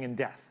 aging, and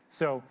death.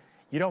 So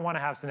you don't want to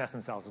have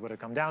senescent cells is what it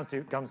comes down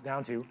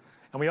to,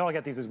 and we all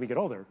get these as we get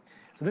older.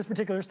 So this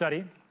particular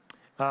study,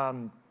 they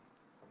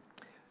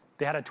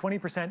had a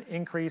 20%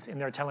 increase in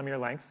their telomere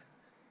length,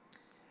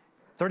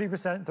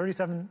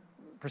 37%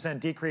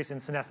 decrease in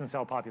senescent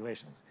cell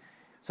populations.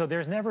 So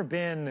there's never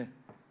been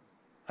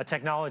a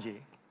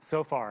technology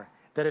so far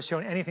that has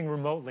shown anything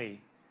remotely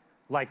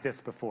like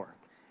this before.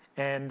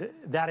 And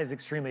that is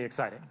extremely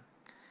exciting.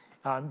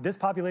 This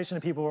population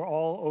of people were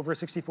all over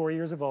 64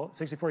 years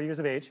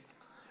of age,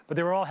 but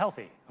they were all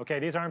healthy, okay?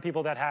 These aren't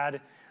people that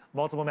had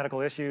multiple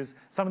medical issues.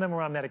 Some of them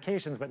were on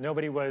medications, but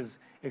nobody was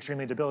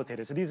extremely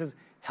debilitated. So these is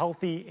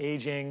healthy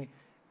aging,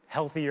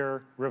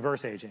 healthier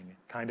reverse aging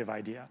kind of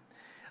idea.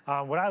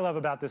 What I love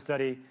about this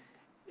study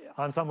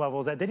on some level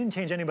is that they didn't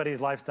change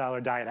anybody's lifestyle or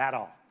diet at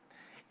all.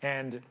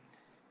 And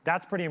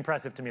that's pretty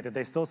impressive to me that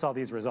they still saw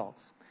these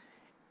results.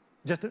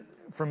 Just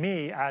for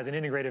me as an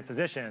integrative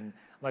physician,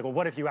 like, well,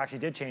 what if you actually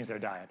did change their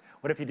diet?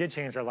 What if you did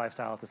change their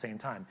lifestyle at the same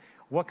time?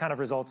 What kind of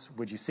results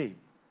would you see?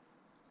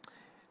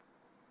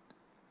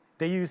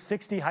 They use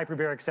 60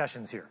 hyperbaric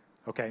sessions here,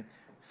 okay?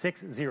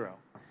 6-0.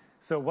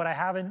 So what I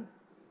haven't,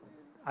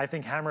 I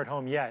think, hammered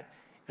home yet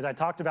is I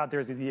talked about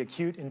there's the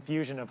acute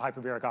infusion of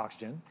hyperbaric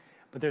oxygen,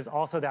 but there's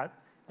also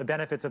the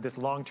benefits of this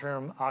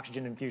long-term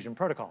oxygen infusion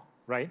protocol,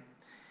 right?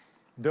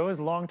 Those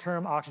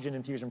long-term oxygen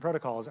infusion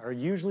protocols are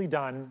usually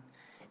done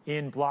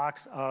in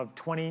blocks of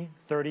 20,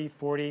 30,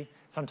 40,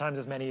 sometimes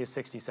as many as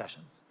 60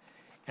 sessions.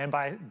 And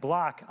by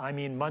block, I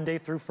mean Monday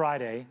through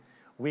Friday,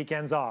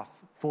 weekends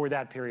off for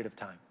that period of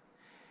time.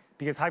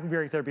 Because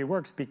hyperbaric therapy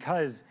works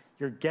because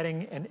you're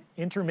getting an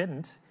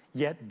intermittent,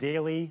 yet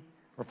daily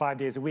or 5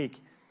 days a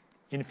week,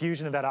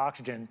 infusion of that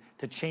oxygen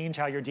to change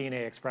how your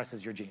DNA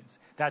expresses your genes.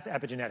 That's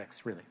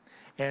epigenetics, really.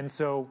 And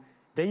so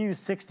they use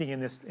 60 in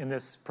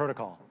this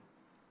protocol.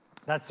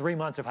 That's 3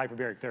 months of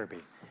hyperbaric therapy.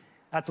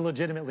 That's a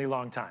legitimately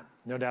long time,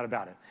 no doubt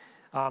about it.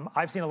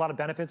 I've seen a lot of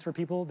benefits for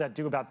people that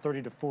do about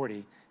 30 to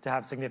 40 to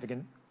have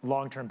significant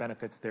long-term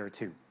benefits there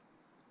too.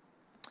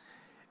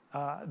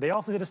 They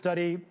also did a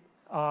study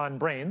on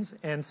brains,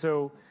 and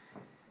so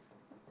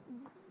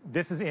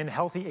this is in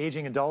healthy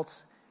aging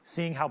adults,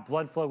 seeing how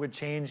blood flow would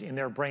change in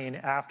their brain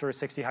after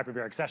 60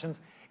 hyperbaric sessions.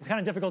 It's kind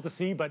of difficult to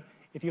see, but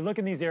if you look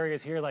in these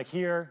areas here, like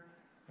here,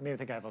 I maybe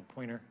think I have a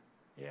pointer,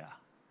 yeah.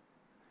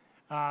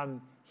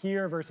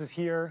 Here versus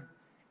here,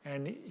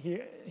 and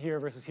here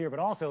versus here, but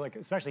also like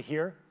especially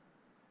here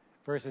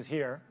versus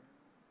here,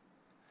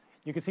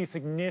 you can see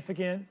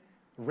significant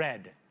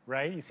red,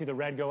 right? You see the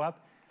red go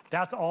up?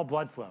 That's all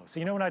blood flow. So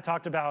you know when I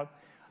talked about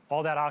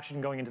all that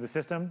oxygen going into the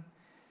system?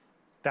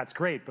 That's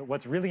great, but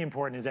what's really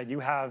important is that you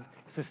have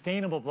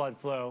sustainable blood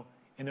flow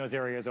in those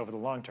areas over the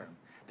long term.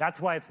 That's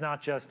why it's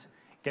not just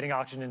getting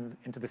oxygen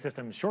into the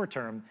system short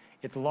term,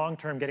 it's long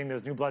term getting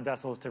those new blood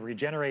vessels to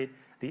regenerate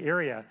the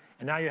area,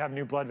 and now you have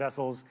new blood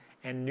vessels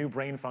and new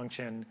brain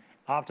function,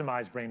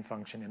 optimized brain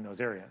function in those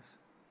areas.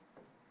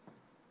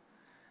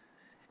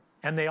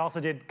 And they also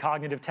did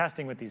cognitive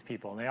testing with these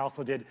people. And they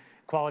also did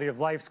quality of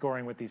life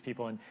scoring with these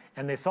people.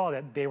 And they saw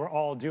that they were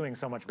all doing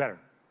so much better.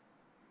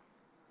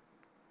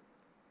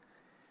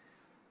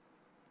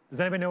 Does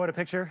anybody know what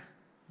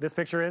this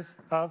picture is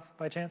of,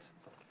 by chance?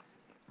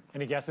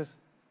 Any guesses?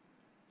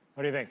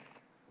 What do you think?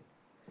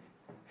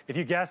 If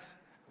you guess,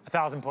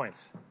 1,000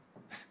 points.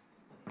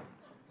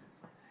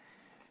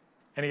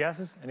 Any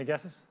guesses? Any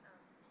guesses?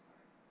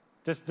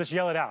 Just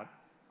yell it out.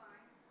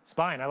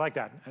 Spine, I like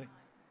that.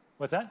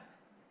 What's that?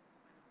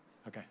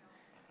 Okay.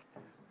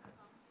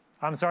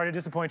 I'm sorry to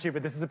disappoint you,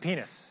 but this is a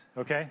penis,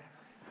 okay?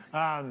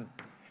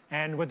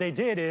 And what they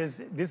did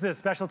is, this is a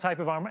special type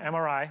of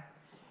MRI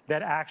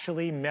that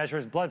actually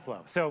measures blood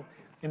flow. So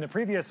in the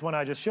previous one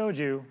I just showed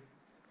you,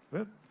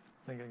 I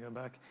think I can go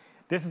back.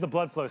 This is a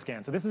blood flow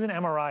scan. So this is an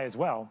MRI as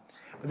well,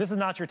 but this is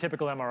not your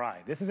typical MRI.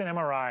 This is an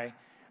MRI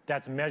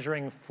that's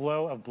measuring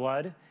flow of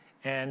blood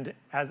and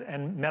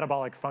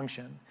metabolic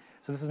function.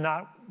 So this is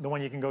not the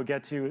one you can go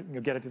get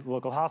at the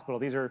local hospital.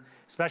 These are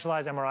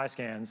specialized MRI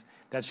scans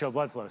that show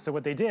blood flow. So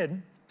what they did,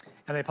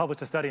 and they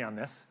published a study on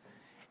this,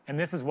 and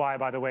this is why,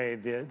 by the way,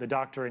 the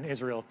doctor in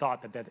Israel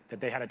thought that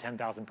they had a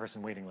 10,000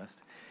 person waiting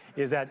list,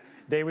 is that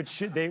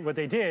what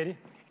they did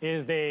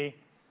is they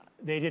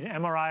did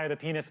an MRI of the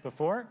penis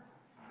before,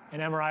 an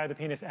MRI of the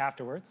penis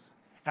afterwards,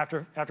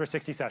 after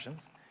 60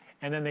 sessions,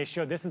 and then they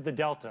showed this is the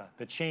delta,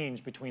 the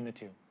change between the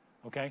two,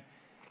 okay?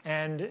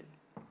 And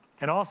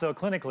also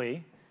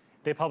clinically,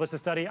 they published a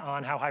study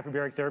on how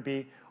hyperbaric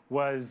therapy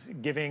was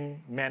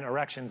giving men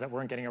erections that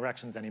weren't getting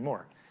erections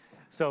anymore.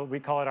 So we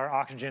call it our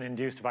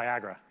oxygen-induced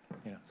Viagra.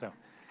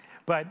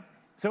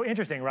 So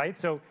interesting, right?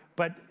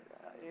 But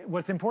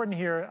what's important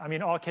here, I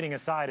mean, all kidding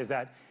aside, is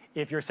that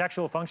if your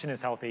sexual function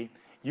is healthy,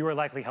 you are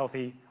likely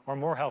healthy or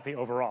more healthy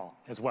overall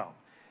as well.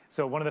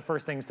 So one of the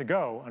first things to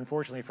go,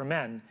 unfortunately for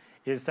men,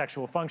 is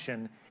sexual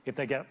function if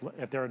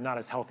they're not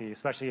as healthy,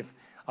 especially if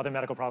other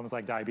medical problems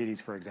like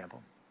diabetes, for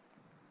example.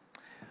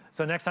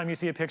 So next time you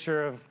see a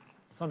picture of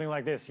something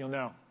like this, you'll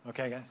know.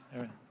 Okay, guys?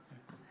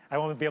 I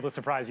won't be able to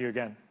surprise you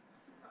again.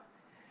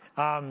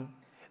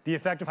 The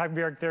effect of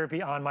hyperbaric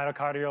therapy on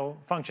myocardial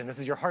function. This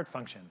is your heart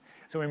function.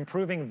 So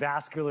improving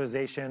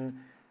vascularization,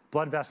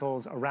 blood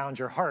vessels around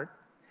your heart,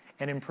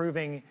 and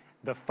improving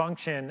the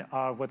function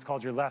of what's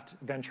called your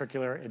left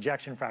ventricular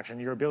ejection fraction,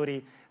 your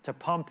ability to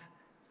pump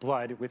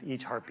blood with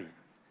each heartbeat.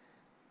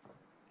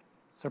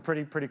 So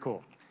pretty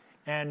cool.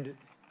 And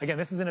again,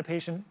 this is in a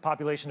patient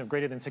population of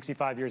greater than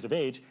 65 years of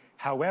age.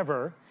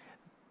 However,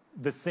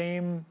 the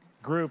same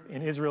group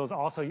in Israel is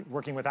also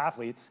working with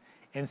athletes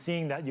and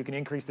seeing that you can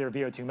increase their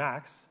VO2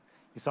 max.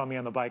 You saw me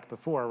on the bike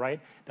before, right?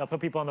 They'll put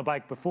people on the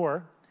bike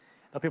before,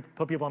 they'll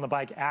put people on the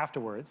bike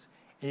afterwards,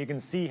 and you can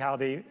see how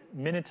the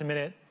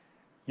minute-to-minute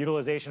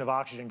utilization of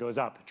oxygen goes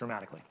up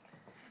dramatically.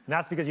 And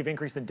that's because you've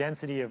increased the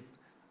density of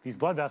these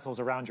blood vessels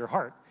around your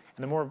heart.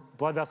 And the more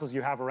blood vessels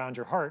you have around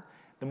your heart,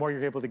 the more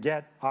you're able to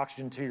get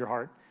oxygen to your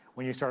heart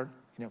when you start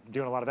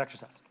doing a lot of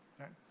exercise.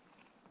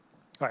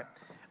 All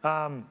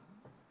right.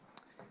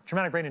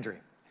 Traumatic brain injury.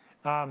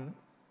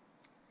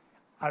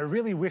 I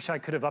really wish I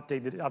could have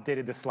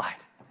updated this slide.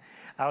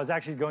 I was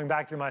actually going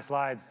back through my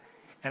slides,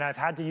 and I've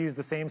had to use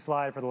the same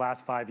slide for the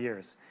last 5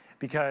 years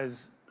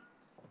because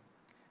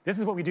this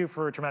is what we do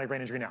for traumatic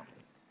brain injury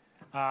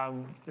now.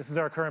 This is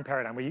our current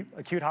paradigm. We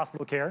acute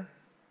hospital care,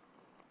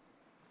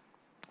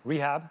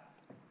 rehab,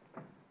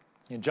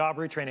 job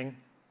retraining,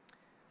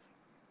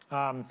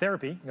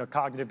 therapy,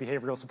 cognitive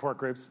behavioral support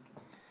groups,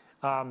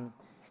 and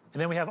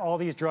then we have all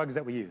these drugs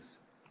that we use.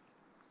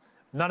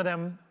 None of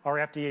them are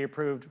FDA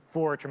approved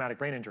for traumatic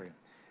brain injury,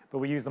 but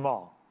we use them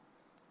all.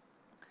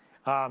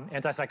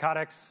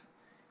 Antipsychotics,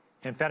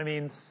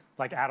 amphetamines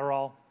like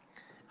Adderall,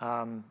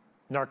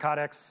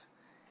 narcotics,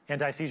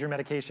 anti-seizure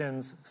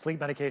medications, sleep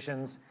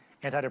medications,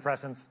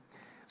 antidepressants.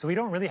 So we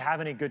don't really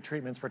have any good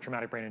treatments for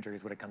traumatic brain injury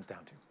is what it comes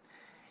down to,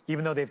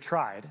 even though they've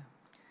tried.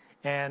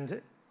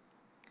 And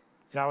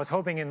I was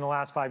hoping in the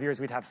last 5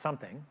 years we'd have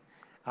something.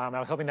 I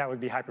was hoping that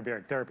would be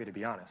hyperbaric therapy, to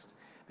be honest,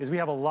 because we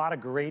have a lot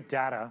of great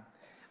data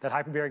that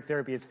hyperbaric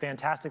therapy is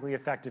fantastically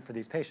effective for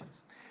these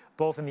patients,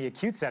 both in the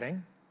acute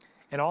setting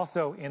and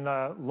also in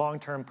the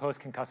long-term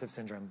post-concussive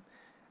syndrome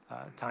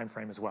time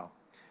frame as well.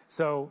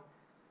 So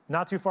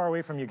not too far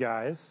away from you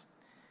guys,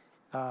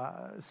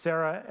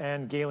 Sarah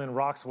and Galen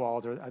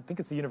Roxwald, or I think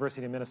it's the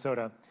University of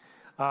Minnesota,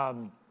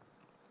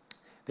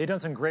 they've done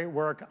some great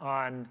work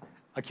on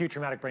acute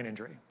traumatic brain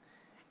injury.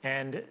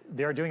 And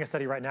they're doing a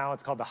study right now.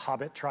 It's called the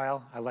Hobbit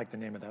trial. I like the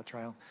name of that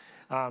trial.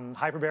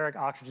 Hyperbaric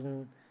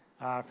oxygen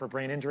for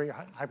brain injury,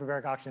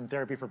 hyperbaric oxygen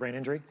therapy for brain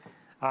injury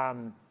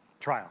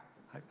trial.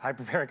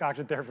 Hyperbaric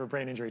oxygen therapy for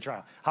brain injury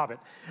trial, Hobbit.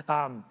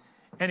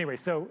 Anyway,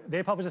 so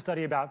they published a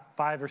study about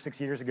 5 or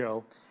 6 years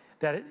ago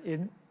that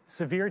in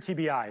severe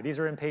TBI, these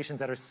are in patients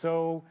that are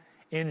so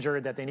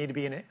injured that they need to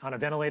be on a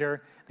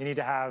ventilator, they need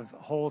to have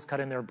holes cut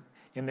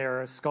in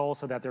their skull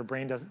so that their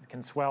brain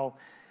can swell,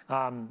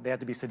 they have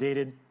to be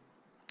sedated.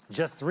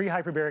 Just 3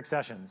 hyperbaric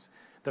sessions,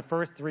 the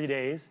first 3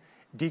 days,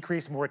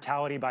 decreased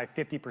mortality by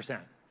 50%,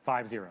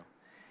 50.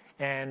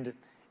 And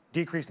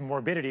decreased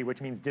morbidity,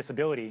 which means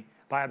disability,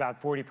 by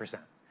about 40%.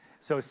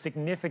 So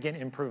significant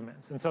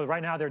improvements. And so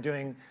right now they're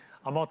doing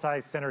a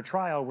multi-center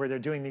trial where they're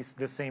doing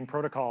this same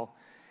protocol.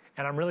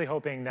 And I'm really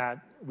hoping that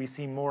we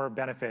see more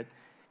benefit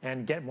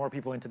and get more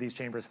people into these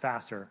chambers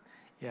faster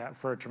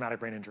for traumatic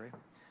brain injury.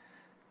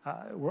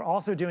 We're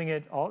also doing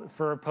it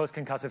for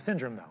post-concussive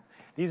syndrome, though.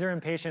 These are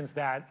in patients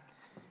that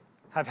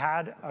have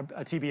had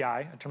a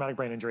TBI, a traumatic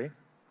brain injury,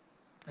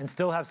 and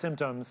still have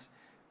symptoms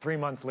 3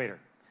 months later.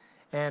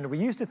 And we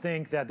used to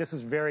think that this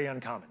was very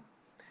uncommon.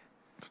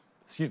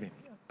 Excuse me.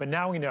 But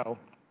now we know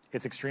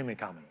it's extremely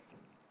common.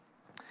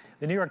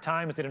 The New York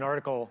Times did an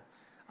article,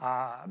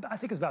 I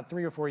think it was about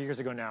 3 or 4 years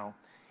ago now,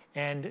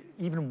 and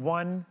even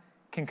one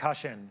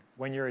concussion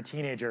when you're a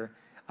teenager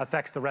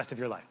affects the rest of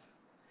your life,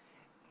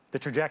 the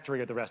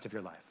trajectory of the rest of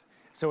your life.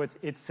 So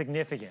it's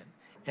significant.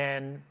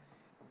 And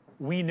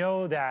we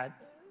know that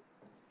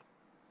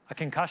a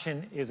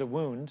concussion is a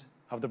wound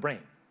of the brain.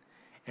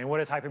 And what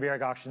does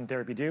hyperbaric oxygen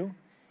therapy do?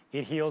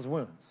 It heals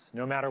wounds,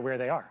 no matter where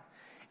they are.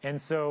 And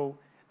so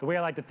the way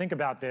I like to think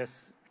about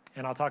this,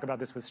 and I'll talk about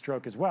this with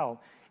stroke as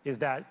well, is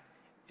that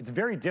it's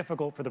very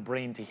difficult for the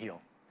brain to heal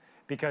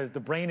because the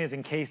brain is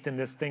encased in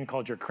this thing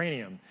called your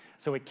cranium,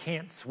 so it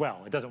can't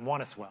swell. It doesn't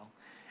want to swell.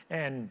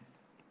 And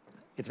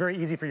it's very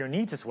easy for your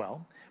knee to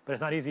swell, but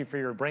it's not easy for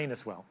your brain to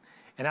swell.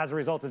 And as a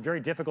result, it's very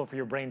difficult for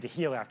your brain to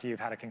heal after you've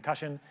had a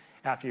concussion,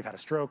 after you've had a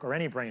stroke, or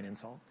any brain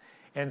insult.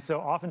 And so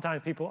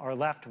oftentimes people are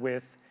left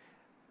with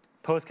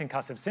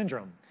post-concussive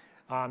syndrome.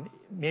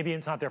 Maybe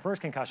it's not their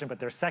first concussion, but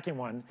their second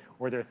one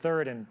or their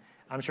third. And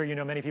I'm sure you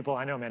know many people,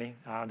 I know many,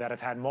 that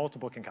have had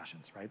multiple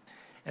concussions, right?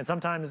 And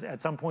sometimes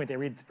at some point they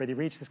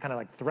reach this kind of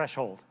like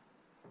threshold.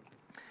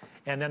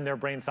 And then their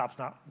brain stops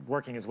not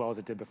working as well as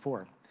it did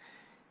before.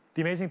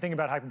 The amazing thing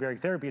about hyperbaric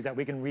therapy is that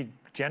we can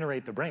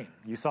regenerate the brain.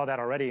 You saw that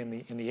already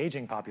in the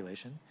aging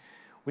population.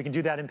 We can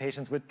do that in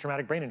patients with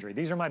traumatic brain injury.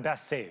 These are my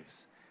best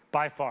saves,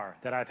 by far,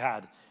 that I've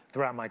had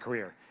throughout my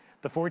career.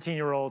 The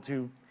 14-year-old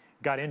who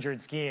got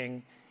injured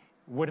skiing,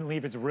 wouldn't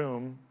leave his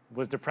room,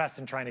 was depressed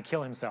and trying to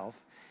kill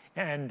himself,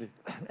 and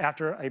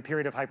after a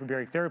period of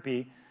hyperbaric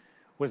therapy,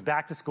 was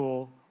back to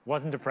school,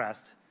 wasn't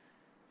depressed,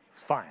 it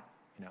was fine,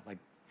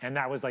 and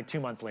that was like 2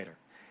 months later.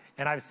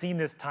 And I've seen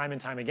this time and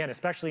time again,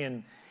 especially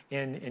in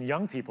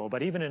young people,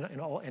 but even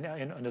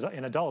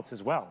in adults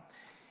as well.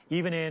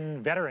 Even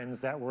in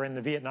veterans that were in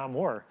the Vietnam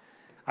War.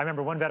 I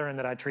remember one veteran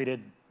that I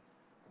treated,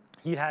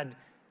 he had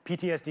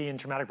PTSD and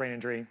traumatic brain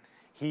injury.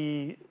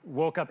 He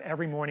woke up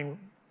every morning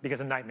because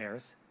of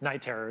nightmares,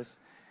 night terrors.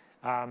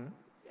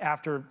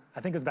 After,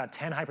 I think it was about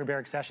 10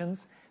 hyperbaric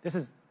sessions, this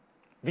is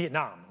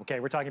Vietnam, okay?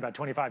 We're talking about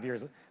 25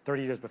 years,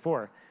 30 years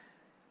before.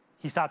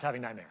 He stopped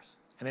having nightmares,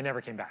 and they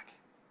never came back.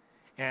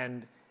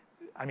 And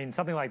I mean,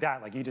 something like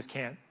that, like you just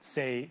can't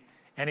say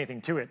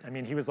anything to it. I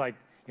mean, he was like,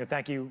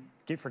 thank you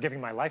for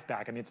giving my life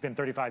back. I mean, it's been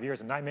 35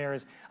 years of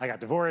nightmares. I got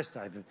divorced.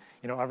 I've,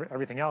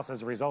 everything else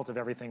as a result of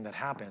everything that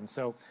happened.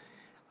 So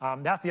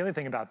that's the other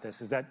thing about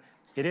this is that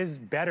it is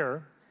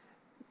better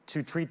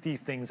to treat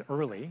these things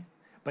early.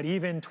 But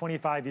even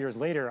 25 years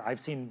later, I've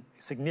seen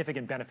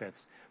significant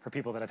benefits for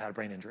people that have had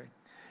brain injury.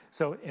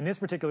 So in this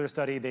particular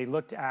study, they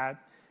looked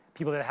at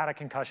people that had a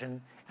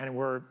concussion and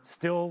were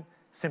still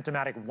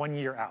symptomatic 1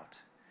 year out.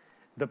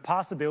 The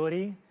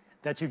possibility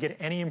that you get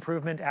any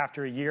improvement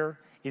after a year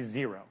is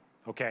 0,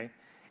 okay?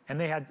 And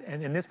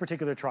in this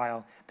particular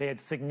trial, they had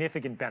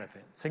significant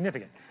benefit,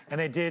 significant. And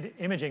they did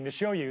imaging to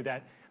show you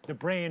that the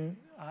brain,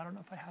 I don't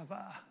know if I have,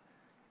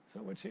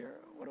 so what's here?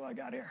 What do I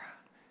got here?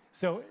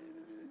 So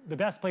the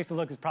best place to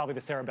look is probably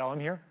the cerebellum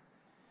here.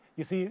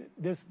 You see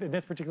this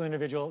particular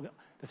individual,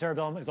 the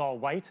cerebellum is all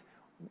white,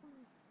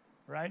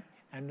 right?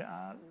 And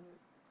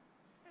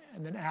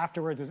then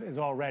afterwards is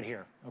all red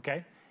here,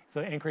 okay?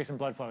 So increase in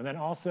blood flow. And then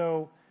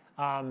also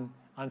on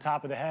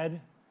top of the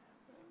head,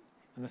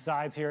 and the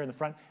sides here in the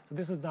front. So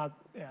this is not,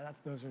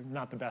 those are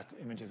not the best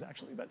images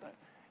actually, but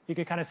you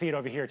can kind of see it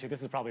over here too.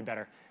 This is probably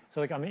better. So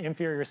like on the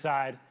inferior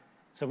side,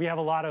 so we have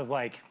a lot of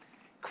like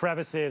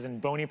crevices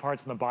and bony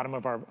parts in the bottom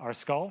of our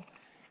skull.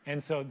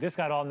 And so this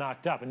got all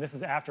knocked up, and this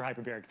is after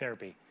hyperbaric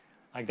therapy.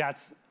 Like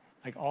that's,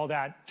 like all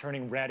that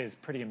turning red is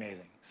pretty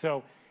amazing.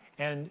 So,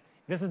 and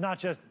this is not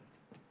just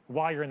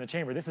while you're in the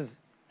chamber, this is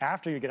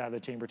after you get out of the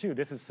chamber too.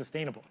 This is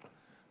sustainable,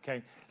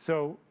 okay?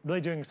 So really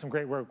doing some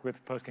great work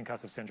with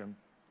post-concussive syndrome.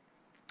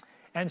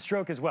 And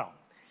stroke as well.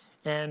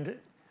 And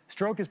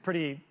stroke is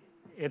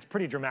it's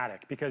pretty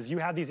dramatic because you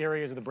have these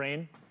areas of the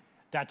brain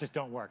that just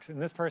don't work. So in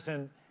this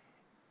person,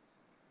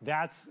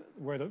 that's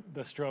where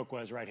the stroke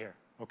was right here,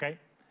 okay?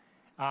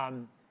 But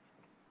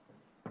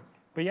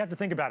you have to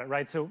think about it,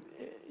 right? So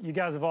you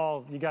guys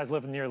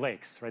live near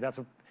lakes, right? That's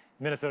what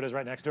Minnesota is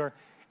right next door.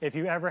 If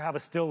you ever have a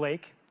still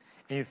lake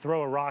and you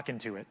throw a rock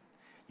into it,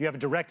 you have a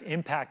direct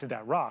impact of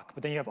that rock,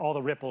 but then you have all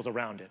the ripples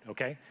around it,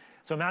 okay?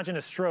 So imagine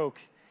a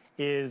stroke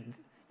is,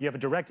 you have a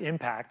direct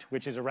impact,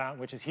 which is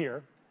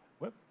here.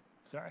 Whoop,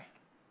 sorry.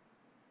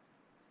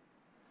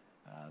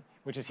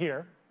 Which is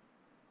here.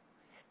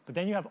 But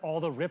then you have all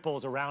the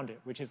ripples around it,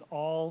 which is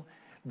all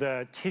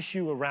the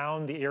tissue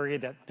around the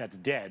area that's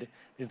dead,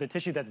 is the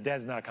tissue that's dead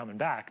is not coming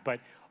back, but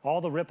all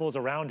the ripples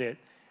around it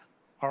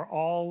are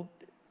all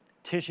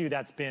tissue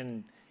that's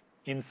been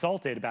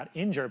insulted, about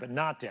injured, but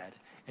not dead.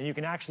 And you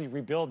can actually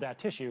rebuild that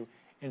tissue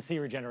and see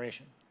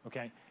regeneration,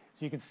 okay?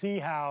 So you can see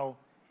how,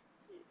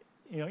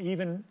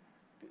 even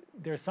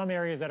there's some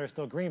areas that are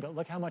still green, but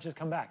look how much has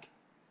come back,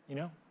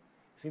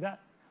 See that?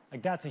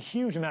 Like that's a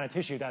huge amount of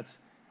tissue that's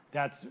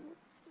I'll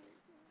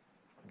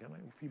get my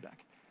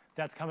feedback.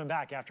 That's coming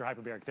back after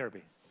hyperbaric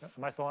therapy.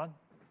 Am I still on?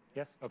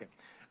 Yes? Okay.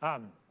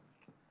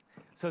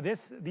 So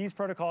these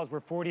protocols were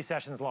 40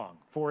 sessions long,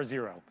 40.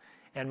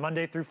 And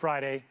Monday through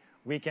Friday,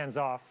 weekends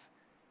off,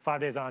 5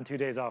 days on, 2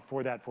 days off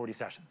for that 40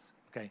 sessions,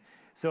 okay?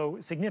 So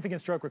significant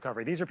stroke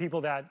recovery. These are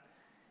people that,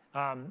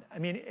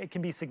 it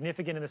can be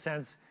significant in the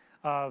sense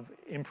of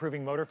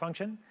improving motor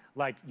function,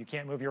 like you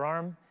can't move your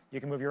arm, you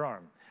can move your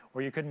arm.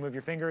 Or you couldn't move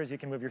your fingers, you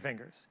can move your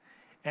fingers.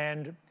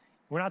 And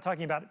we're not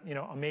talking about,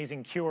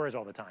 amazing cures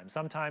all the time.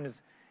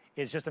 Sometimes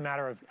it's just a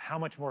matter of how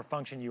much more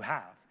function you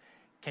have.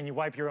 Can you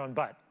wipe your own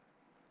butt?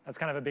 That's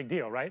kind of a big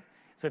deal, right?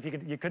 So if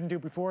you couldn't do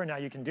it before, now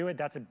you can do it,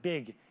 that's a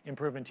big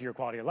improvement to your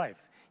quality of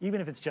life,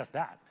 even if it's just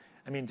that.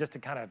 Just to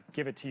kind of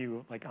give it to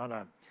you like on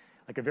a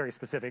very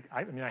specific,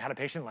 I had a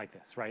patient like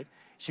this, right?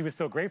 She was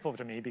still grateful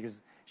to me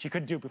because she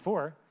couldn't do it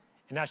before,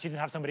 and now she didn't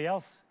have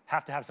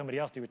to have somebody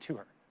else do it to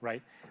her,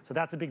 right? So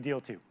that's a big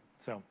deal too.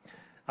 So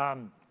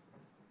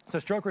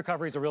stroke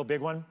recovery is a real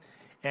big one.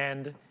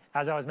 And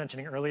as I was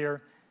mentioning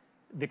earlier,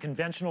 the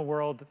conventional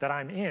world that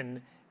I'm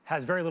in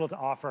has very little to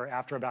offer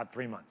after about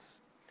 3 months.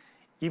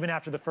 Even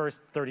after the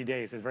first 30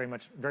 days, there's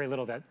very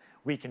little that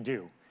we can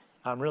do,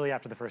 really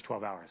after the first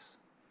 12 hours,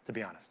 to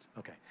be honest.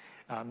 Okay.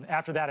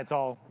 After that, it's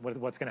all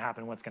what's going to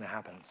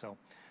happen, So,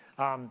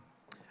 all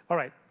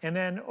right. And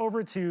then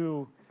over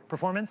to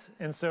performance.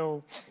 And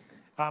so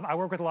I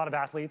work with a lot of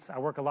athletes. I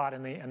work a lot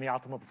in the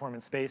optimal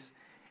performance space.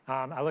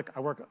 I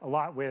work a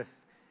lot with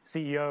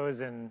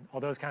CEOs and all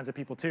those kinds of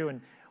people too.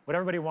 And what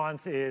everybody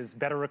wants is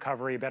better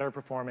recovery, better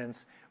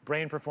performance,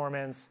 brain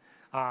performance,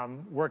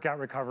 workout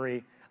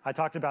recovery. I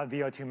talked about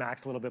VO2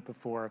 max a little bit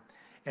before.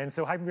 And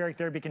so hyperbaric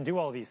therapy can do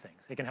all of these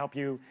things. It can help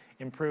you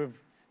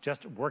improve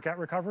just workout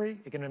recovery.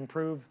 It can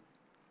improve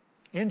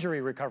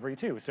injury recovery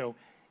too. So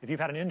if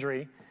you've had an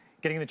injury,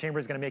 getting in the chamber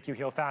is going to make you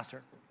heal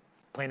faster,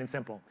 plain and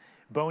simple.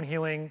 Bone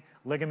healing,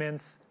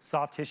 ligaments,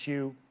 soft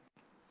tissue,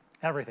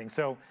 everything.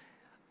 So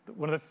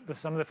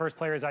some of the first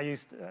players I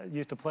used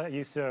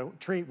to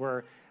treat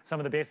were some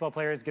of the baseball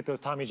players get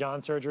those Tommy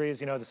John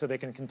surgeries, so they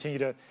can continue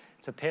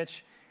to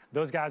pitch.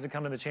 Those guys would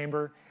come in the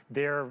chamber,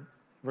 their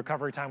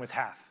recovery time was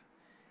half.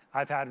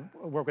 I've had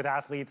work with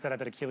athletes that have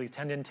had Achilles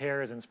tendon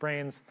tears and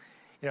sprains,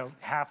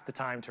 half the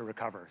time to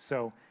recover.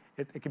 So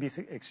it can be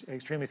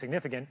extremely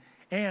significant.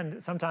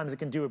 And sometimes it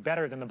can do it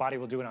better than the body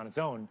will do it on its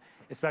own,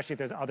 especially if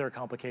there's other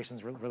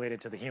complications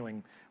related to the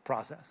healing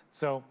process.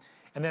 So,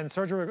 and then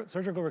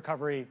surgical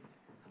recovery,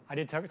 I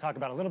did talk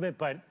about a little bit,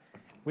 but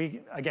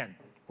we're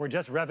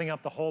just revving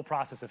up the whole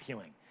process of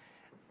healing.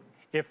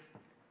 If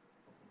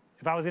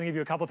I was going to give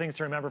you a couple things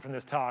to remember from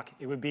this talk,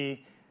 it would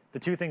be the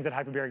two things that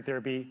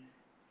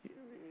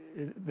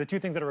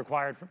are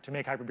required to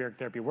make hyperbaric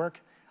therapy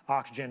work: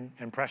 oxygen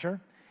and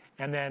pressure.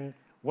 And then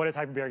what does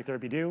hyperbaric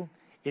therapy do?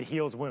 It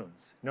heals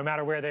wounds, no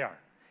matter where they are.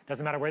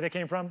 Doesn't matter where they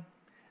came from.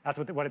 That's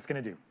what it's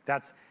going to do.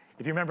 That's,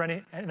 if you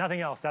remember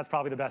nothing else, that's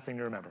probably the best thing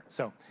to remember.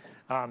 So,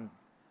 and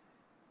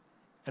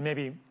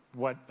maybe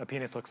what a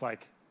penis looks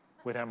like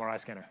with MRI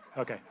scanner.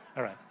 Okay,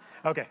 all right.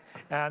 Okay,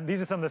 and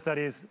these are some of the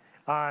studies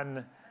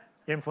on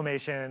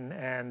inflammation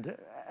and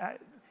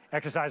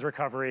exercise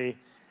recovery,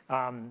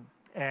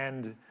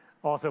 and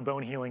also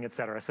bone healing, et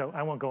cetera. So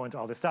I won't go into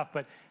all this stuff,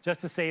 but just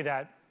to say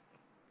that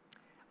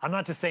I'm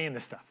not just saying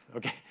this stuff,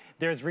 okay?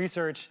 There's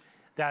research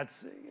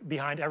that's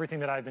behind everything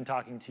that I've been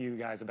talking to you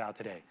guys about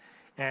today.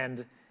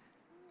 And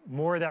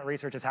more of that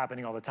research is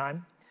happening all the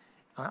time.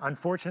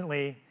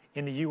 Unfortunately,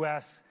 in the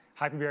US,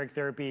 hyperbaric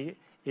therapy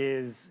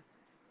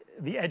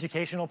the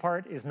educational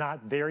part is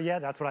not there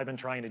yet. That's what I've been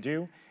trying to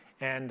do.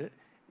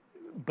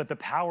 But the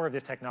power of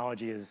this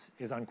technology is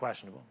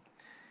unquestionable.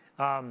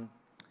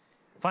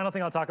 Final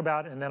thing I'll talk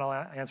about, and then I'll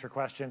answer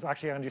questions.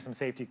 Actually, I'm going to do some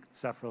safety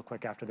stuff real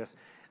quick after this.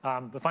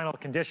 The final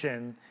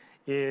condition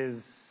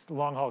is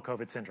long haul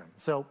COVID syndrome.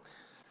 So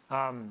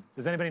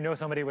does anybody know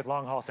somebody with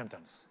long haul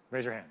symptoms?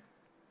 Raise your hand.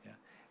 Yeah.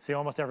 See,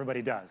 almost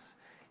everybody does.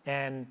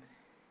 And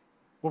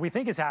what we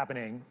think is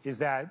happening is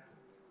that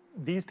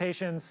these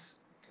patients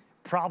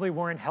probably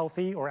weren't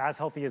healthy or as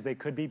healthy as they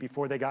could be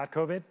before they got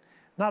COVID.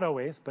 Not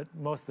always, but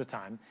most of the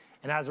time.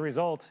 And as a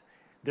result,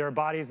 their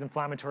body's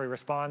inflammatory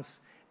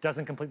response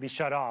doesn't completely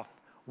shut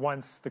off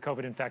once the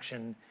COVID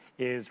infection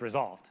is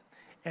resolved.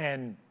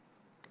 And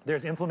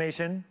there's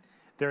inflammation,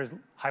 there's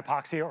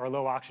hypoxia or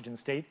low oxygen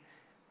state.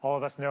 All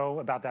of us know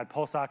about that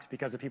pulse ox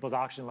because of people's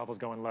oxygen levels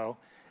going low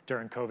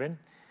during COVID.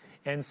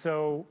 And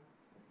so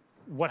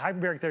what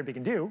hyperbaric therapy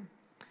can do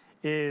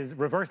is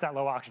reverse that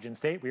low oxygen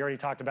state. We already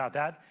talked about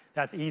that.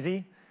 That's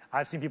easy.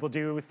 I've seen people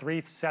do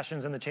 3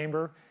 sessions in the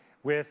chamber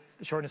with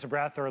shortness of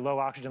breath or low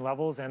oxygen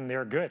levels, and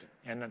they're good.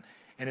 And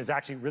and is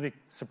actually really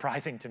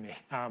surprising to me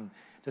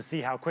to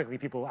see how quickly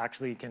people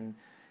actually can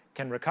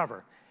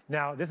recover.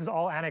 Now, this is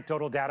all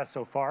anecdotal data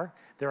so far.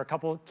 There are a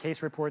couple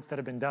case reports that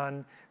have been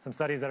done, some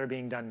studies that are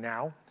being done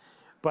now,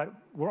 but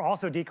we're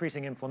also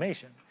decreasing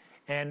inflammation.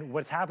 And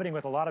what's happening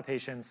with a lot of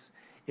patients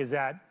is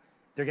that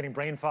they're getting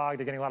brain fog,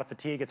 they're getting a lot of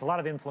fatigue, it's a lot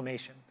of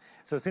inflammation.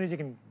 So as soon as you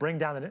can bring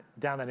down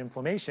that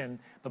inflammation,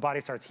 the body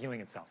starts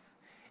healing itself.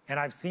 And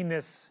I've seen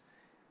this,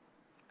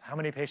 how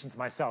many patients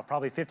myself?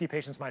 Probably 50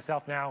 patients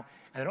myself now,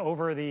 and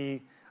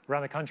then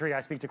around the country,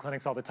 I speak to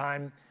clinics all the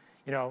time,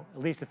 at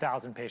least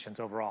 1,000 patients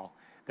overall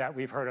that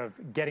we've heard of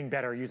getting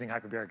better using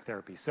hyperbaric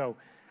therapy. So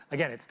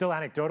again, it's still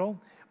anecdotal,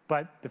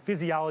 but the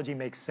physiology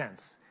makes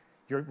sense.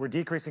 We're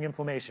decreasing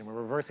inflammation, we're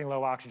reversing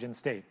low oxygen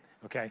state,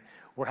 okay?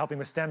 We're helping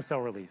with stem cell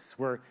release.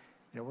 We're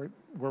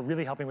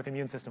really helping with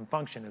immune system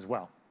function as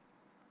well.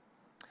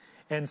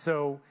 And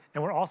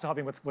we're also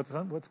helping what's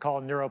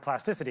called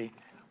neuroplasticity,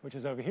 which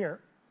is over here.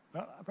 Oh,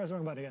 I pressed the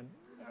wrong button again.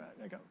 All right,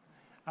 there you go.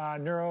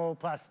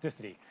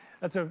 Neuroplasticity.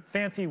 That's a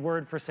fancy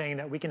word for saying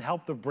that we can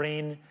help the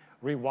brain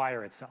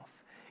rewire itself.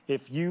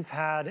 If you've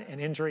had an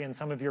injury and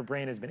some of your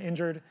brain has been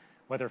injured,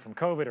 whether from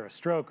COVID or a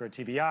stroke or a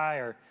TBI,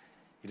 or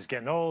you're just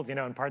getting old,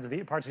 and parts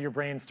of your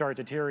brain start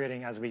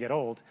deteriorating as we get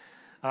old,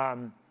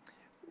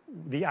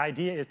 the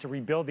idea is to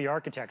rebuild the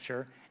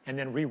architecture and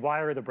then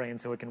rewire the brain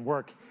so it can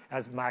work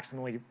as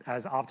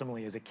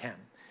optimally as it can.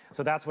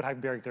 So that's what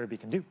hyperbaric therapy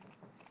can do.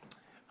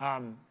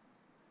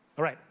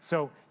 All right,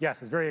 so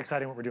yes, it's very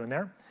exciting what we're doing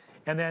there.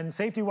 And then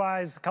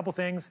safety-wise, a couple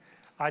things.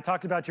 I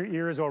talked about your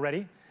ears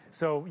already.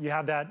 So you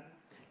have that,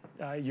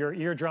 your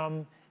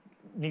eardrum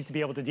needs to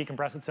be able to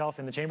decompress itself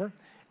in the chamber.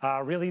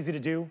 Real easy to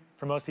do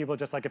for most people,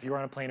 just like if you were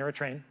on a plane or a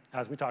train,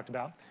 as we talked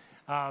about.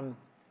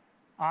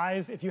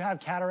 Eyes, if you have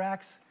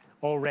cataracts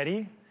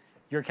already,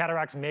 your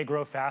cataracts may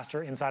grow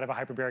faster inside of a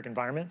hyperbaric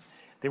environment.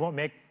 They won't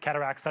make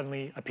cataracts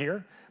suddenly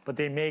appear, but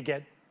they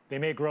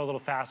may grow a little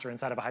faster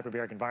inside of a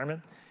hyperbaric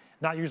environment.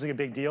 Not usually a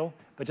big deal,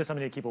 but just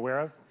something to keep aware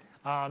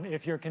of.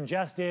 If you're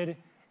congested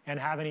and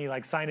have any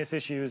sinus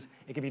issues,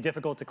 it can be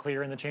difficult to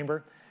clear in the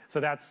chamber. So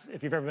that's,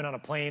 if you've ever been on a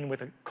plane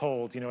with a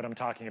cold, you know what I'm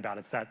talking about.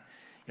 It's that,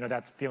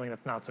 that feeling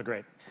that's not so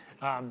great.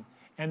 And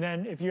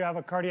then if you have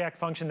a cardiac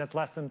function that's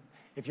less than,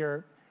 if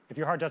your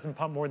heart doesn't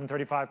pump more than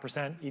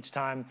 35% each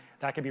time,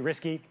 that can be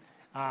risky.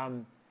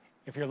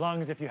 If your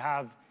lungs, if you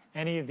have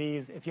any of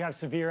these, if you have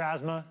severe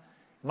asthma,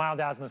 mild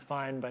asthma is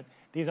fine, but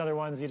these other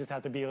ones, you just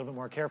have to be a little bit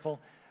more careful.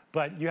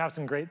 But you have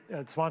some great,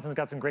 Swanson's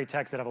got some great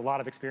techs that have a lot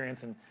of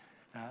experience and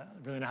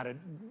really know how to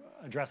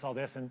address all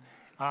this. And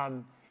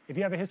if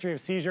you have a history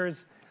of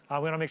seizures, we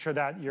want to make sure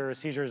that your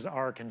seizures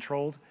are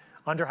controlled.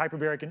 Under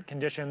hyperbaric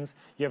conditions,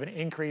 you have an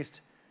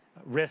increased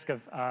risk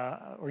of,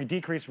 or a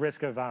decreased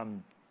risk of, let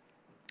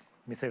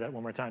me say that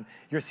one more time.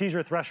 Your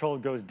seizure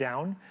threshold goes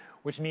down,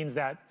 which means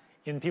that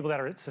in people that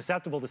are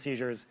susceptible to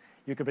seizures,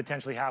 you could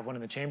potentially have one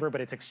in the chamber,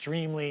 but it's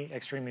extremely,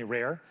 extremely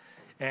rare.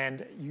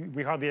 And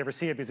we hardly ever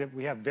see it because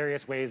we have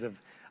various ways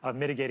of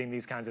mitigating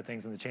these kinds of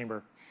things in the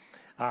chamber.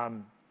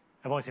 I've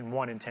only seen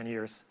one in 10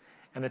 years.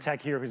 And the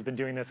tech here who's been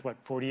doing this,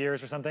 40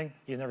 years or something,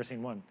 he's never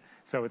seen one.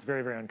 So it's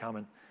very, very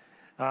uncommon.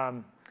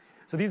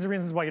 So these are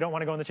reasons why you don't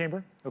want to go in the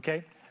chamber,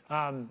 okay?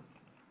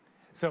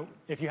 So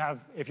if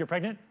you're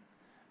pregnant,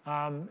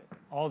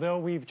 although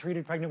we've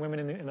treated pregnant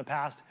women in the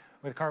past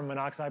with carbon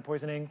monoxide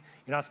poisoning,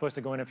 you're not supposed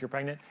to go in if you're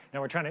pregnant.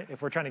 Now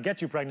if we're trying to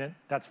get you pregnant,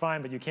 that's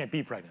fine, but you can't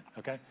be pregnant,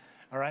 okay?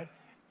 All right?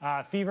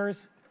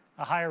 Fevers,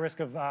 a higher risk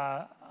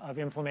of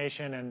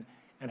inflammation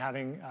and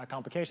having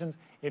complications.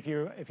 If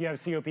you have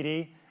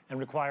COPD and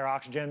require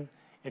oxygen,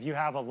 if you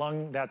have a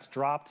lung that's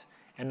dropped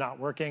and not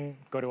working,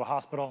 go to a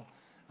hospital.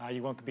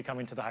 You won't be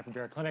coming to the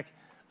hyperbaric clinic.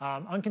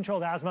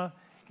 Uncontrolled asthma,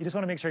 you just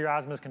want to make sure your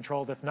asthma is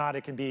controlled. If not,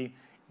 you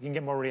can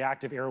get more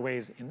reactive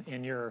airways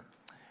in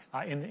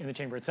the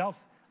chamber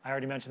itself. I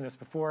already mentioned this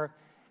before.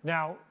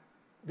 Now,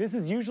 this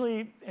is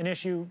usually an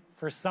issue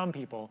for some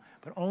people,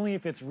 but only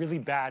if it's really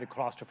bad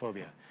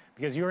claustrophobia,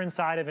 because you're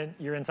inside of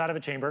a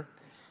chamber.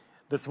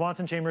 The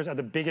Swanson chambers are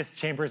the biggest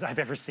chambers I've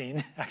ever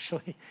seen,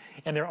 actually,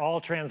 and they're all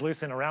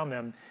translucent around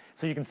them,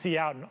 so you can see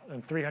out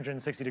in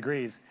 360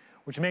 degrees,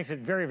 which makes it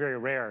very, very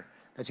rare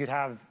that you'd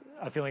have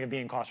a feeling of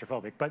being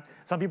claustrophobic. But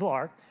some people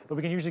are, but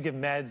we can usually give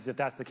meds if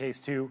that's the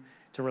case too,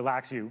 to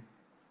relax you.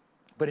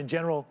 But in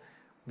general,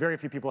 very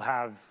few people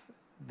have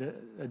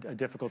a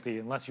difficulty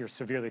unless you're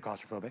severely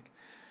claustrophobic.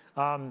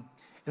 And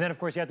then, of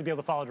course, you have to be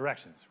able to follow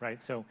directions, right?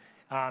 So,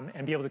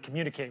 and be able to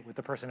communicate with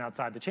the person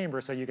outside the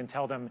chamber so you can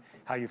tell them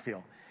how you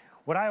feel.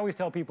 What I always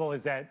tell people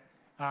is that,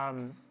 I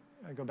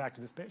go back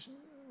to this patient,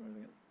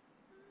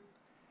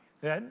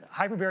 that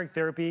hyperbaric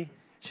therapy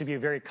should be a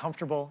very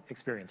comfortable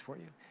experience for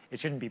you. It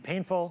shouldn't be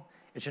painful,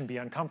 it shouldn't be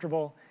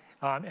uncomfortable,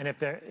 and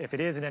if it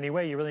is in any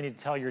way, you really need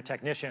to tell your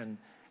technician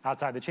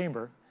outside the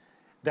chamber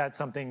that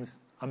something's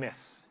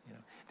amiss.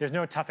 There's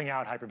no toughing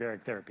out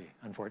hyperbaric therapy,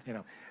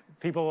 unfortunately.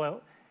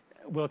 People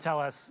will tell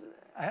us,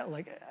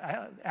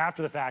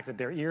 after the fact that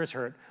their ears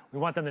hurt. We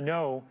want them to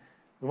know,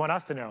 we want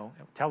us to know,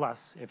 tell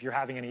us if you're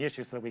having any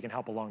issues so that we can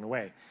help along the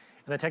way.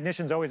 And the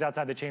technician's always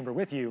outside the chamber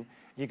with you.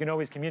 You can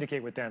always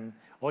communicate with them.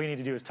 All you need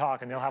to do is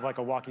talk, and they'll have like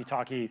a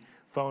walkie-talkie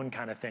phone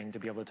kind of thing to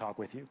be able to talk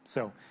with you.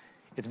 So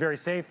it's very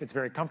safe. It's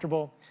very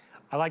comfortable.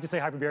 I like to say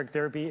hyperbaric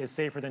therapy is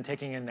safer than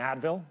taking an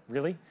Advil,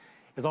 really,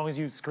 as long as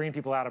you screen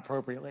people out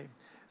appropriately.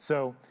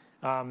 So,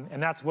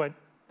 and that's what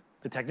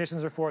the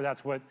technicians are for.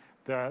 That's what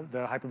the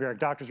hyperbaric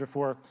doctors are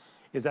for,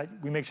 is that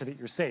we make sure that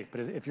you're safe.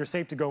 But if you're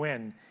safe to go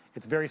in,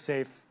 it's very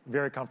safe,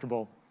 very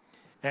comfortable,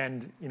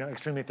 and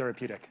extremely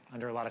therapeutic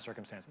under a lot of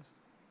circumstances.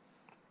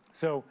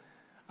 So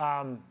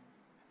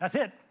that's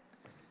it.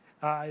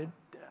 I'm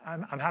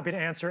happy to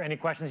answer any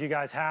questions you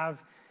guys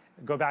have.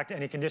 Go back to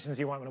any conditions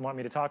you want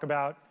me to talk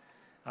about.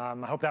 I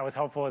hope that was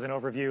helpful as an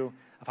overview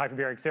of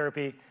hyperbaric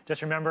therapy.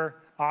 Just remember,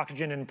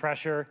 oxygen and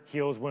pressure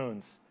heals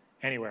wounds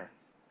anywhere.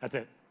 That's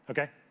it,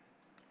 okay?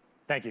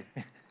 Thank you.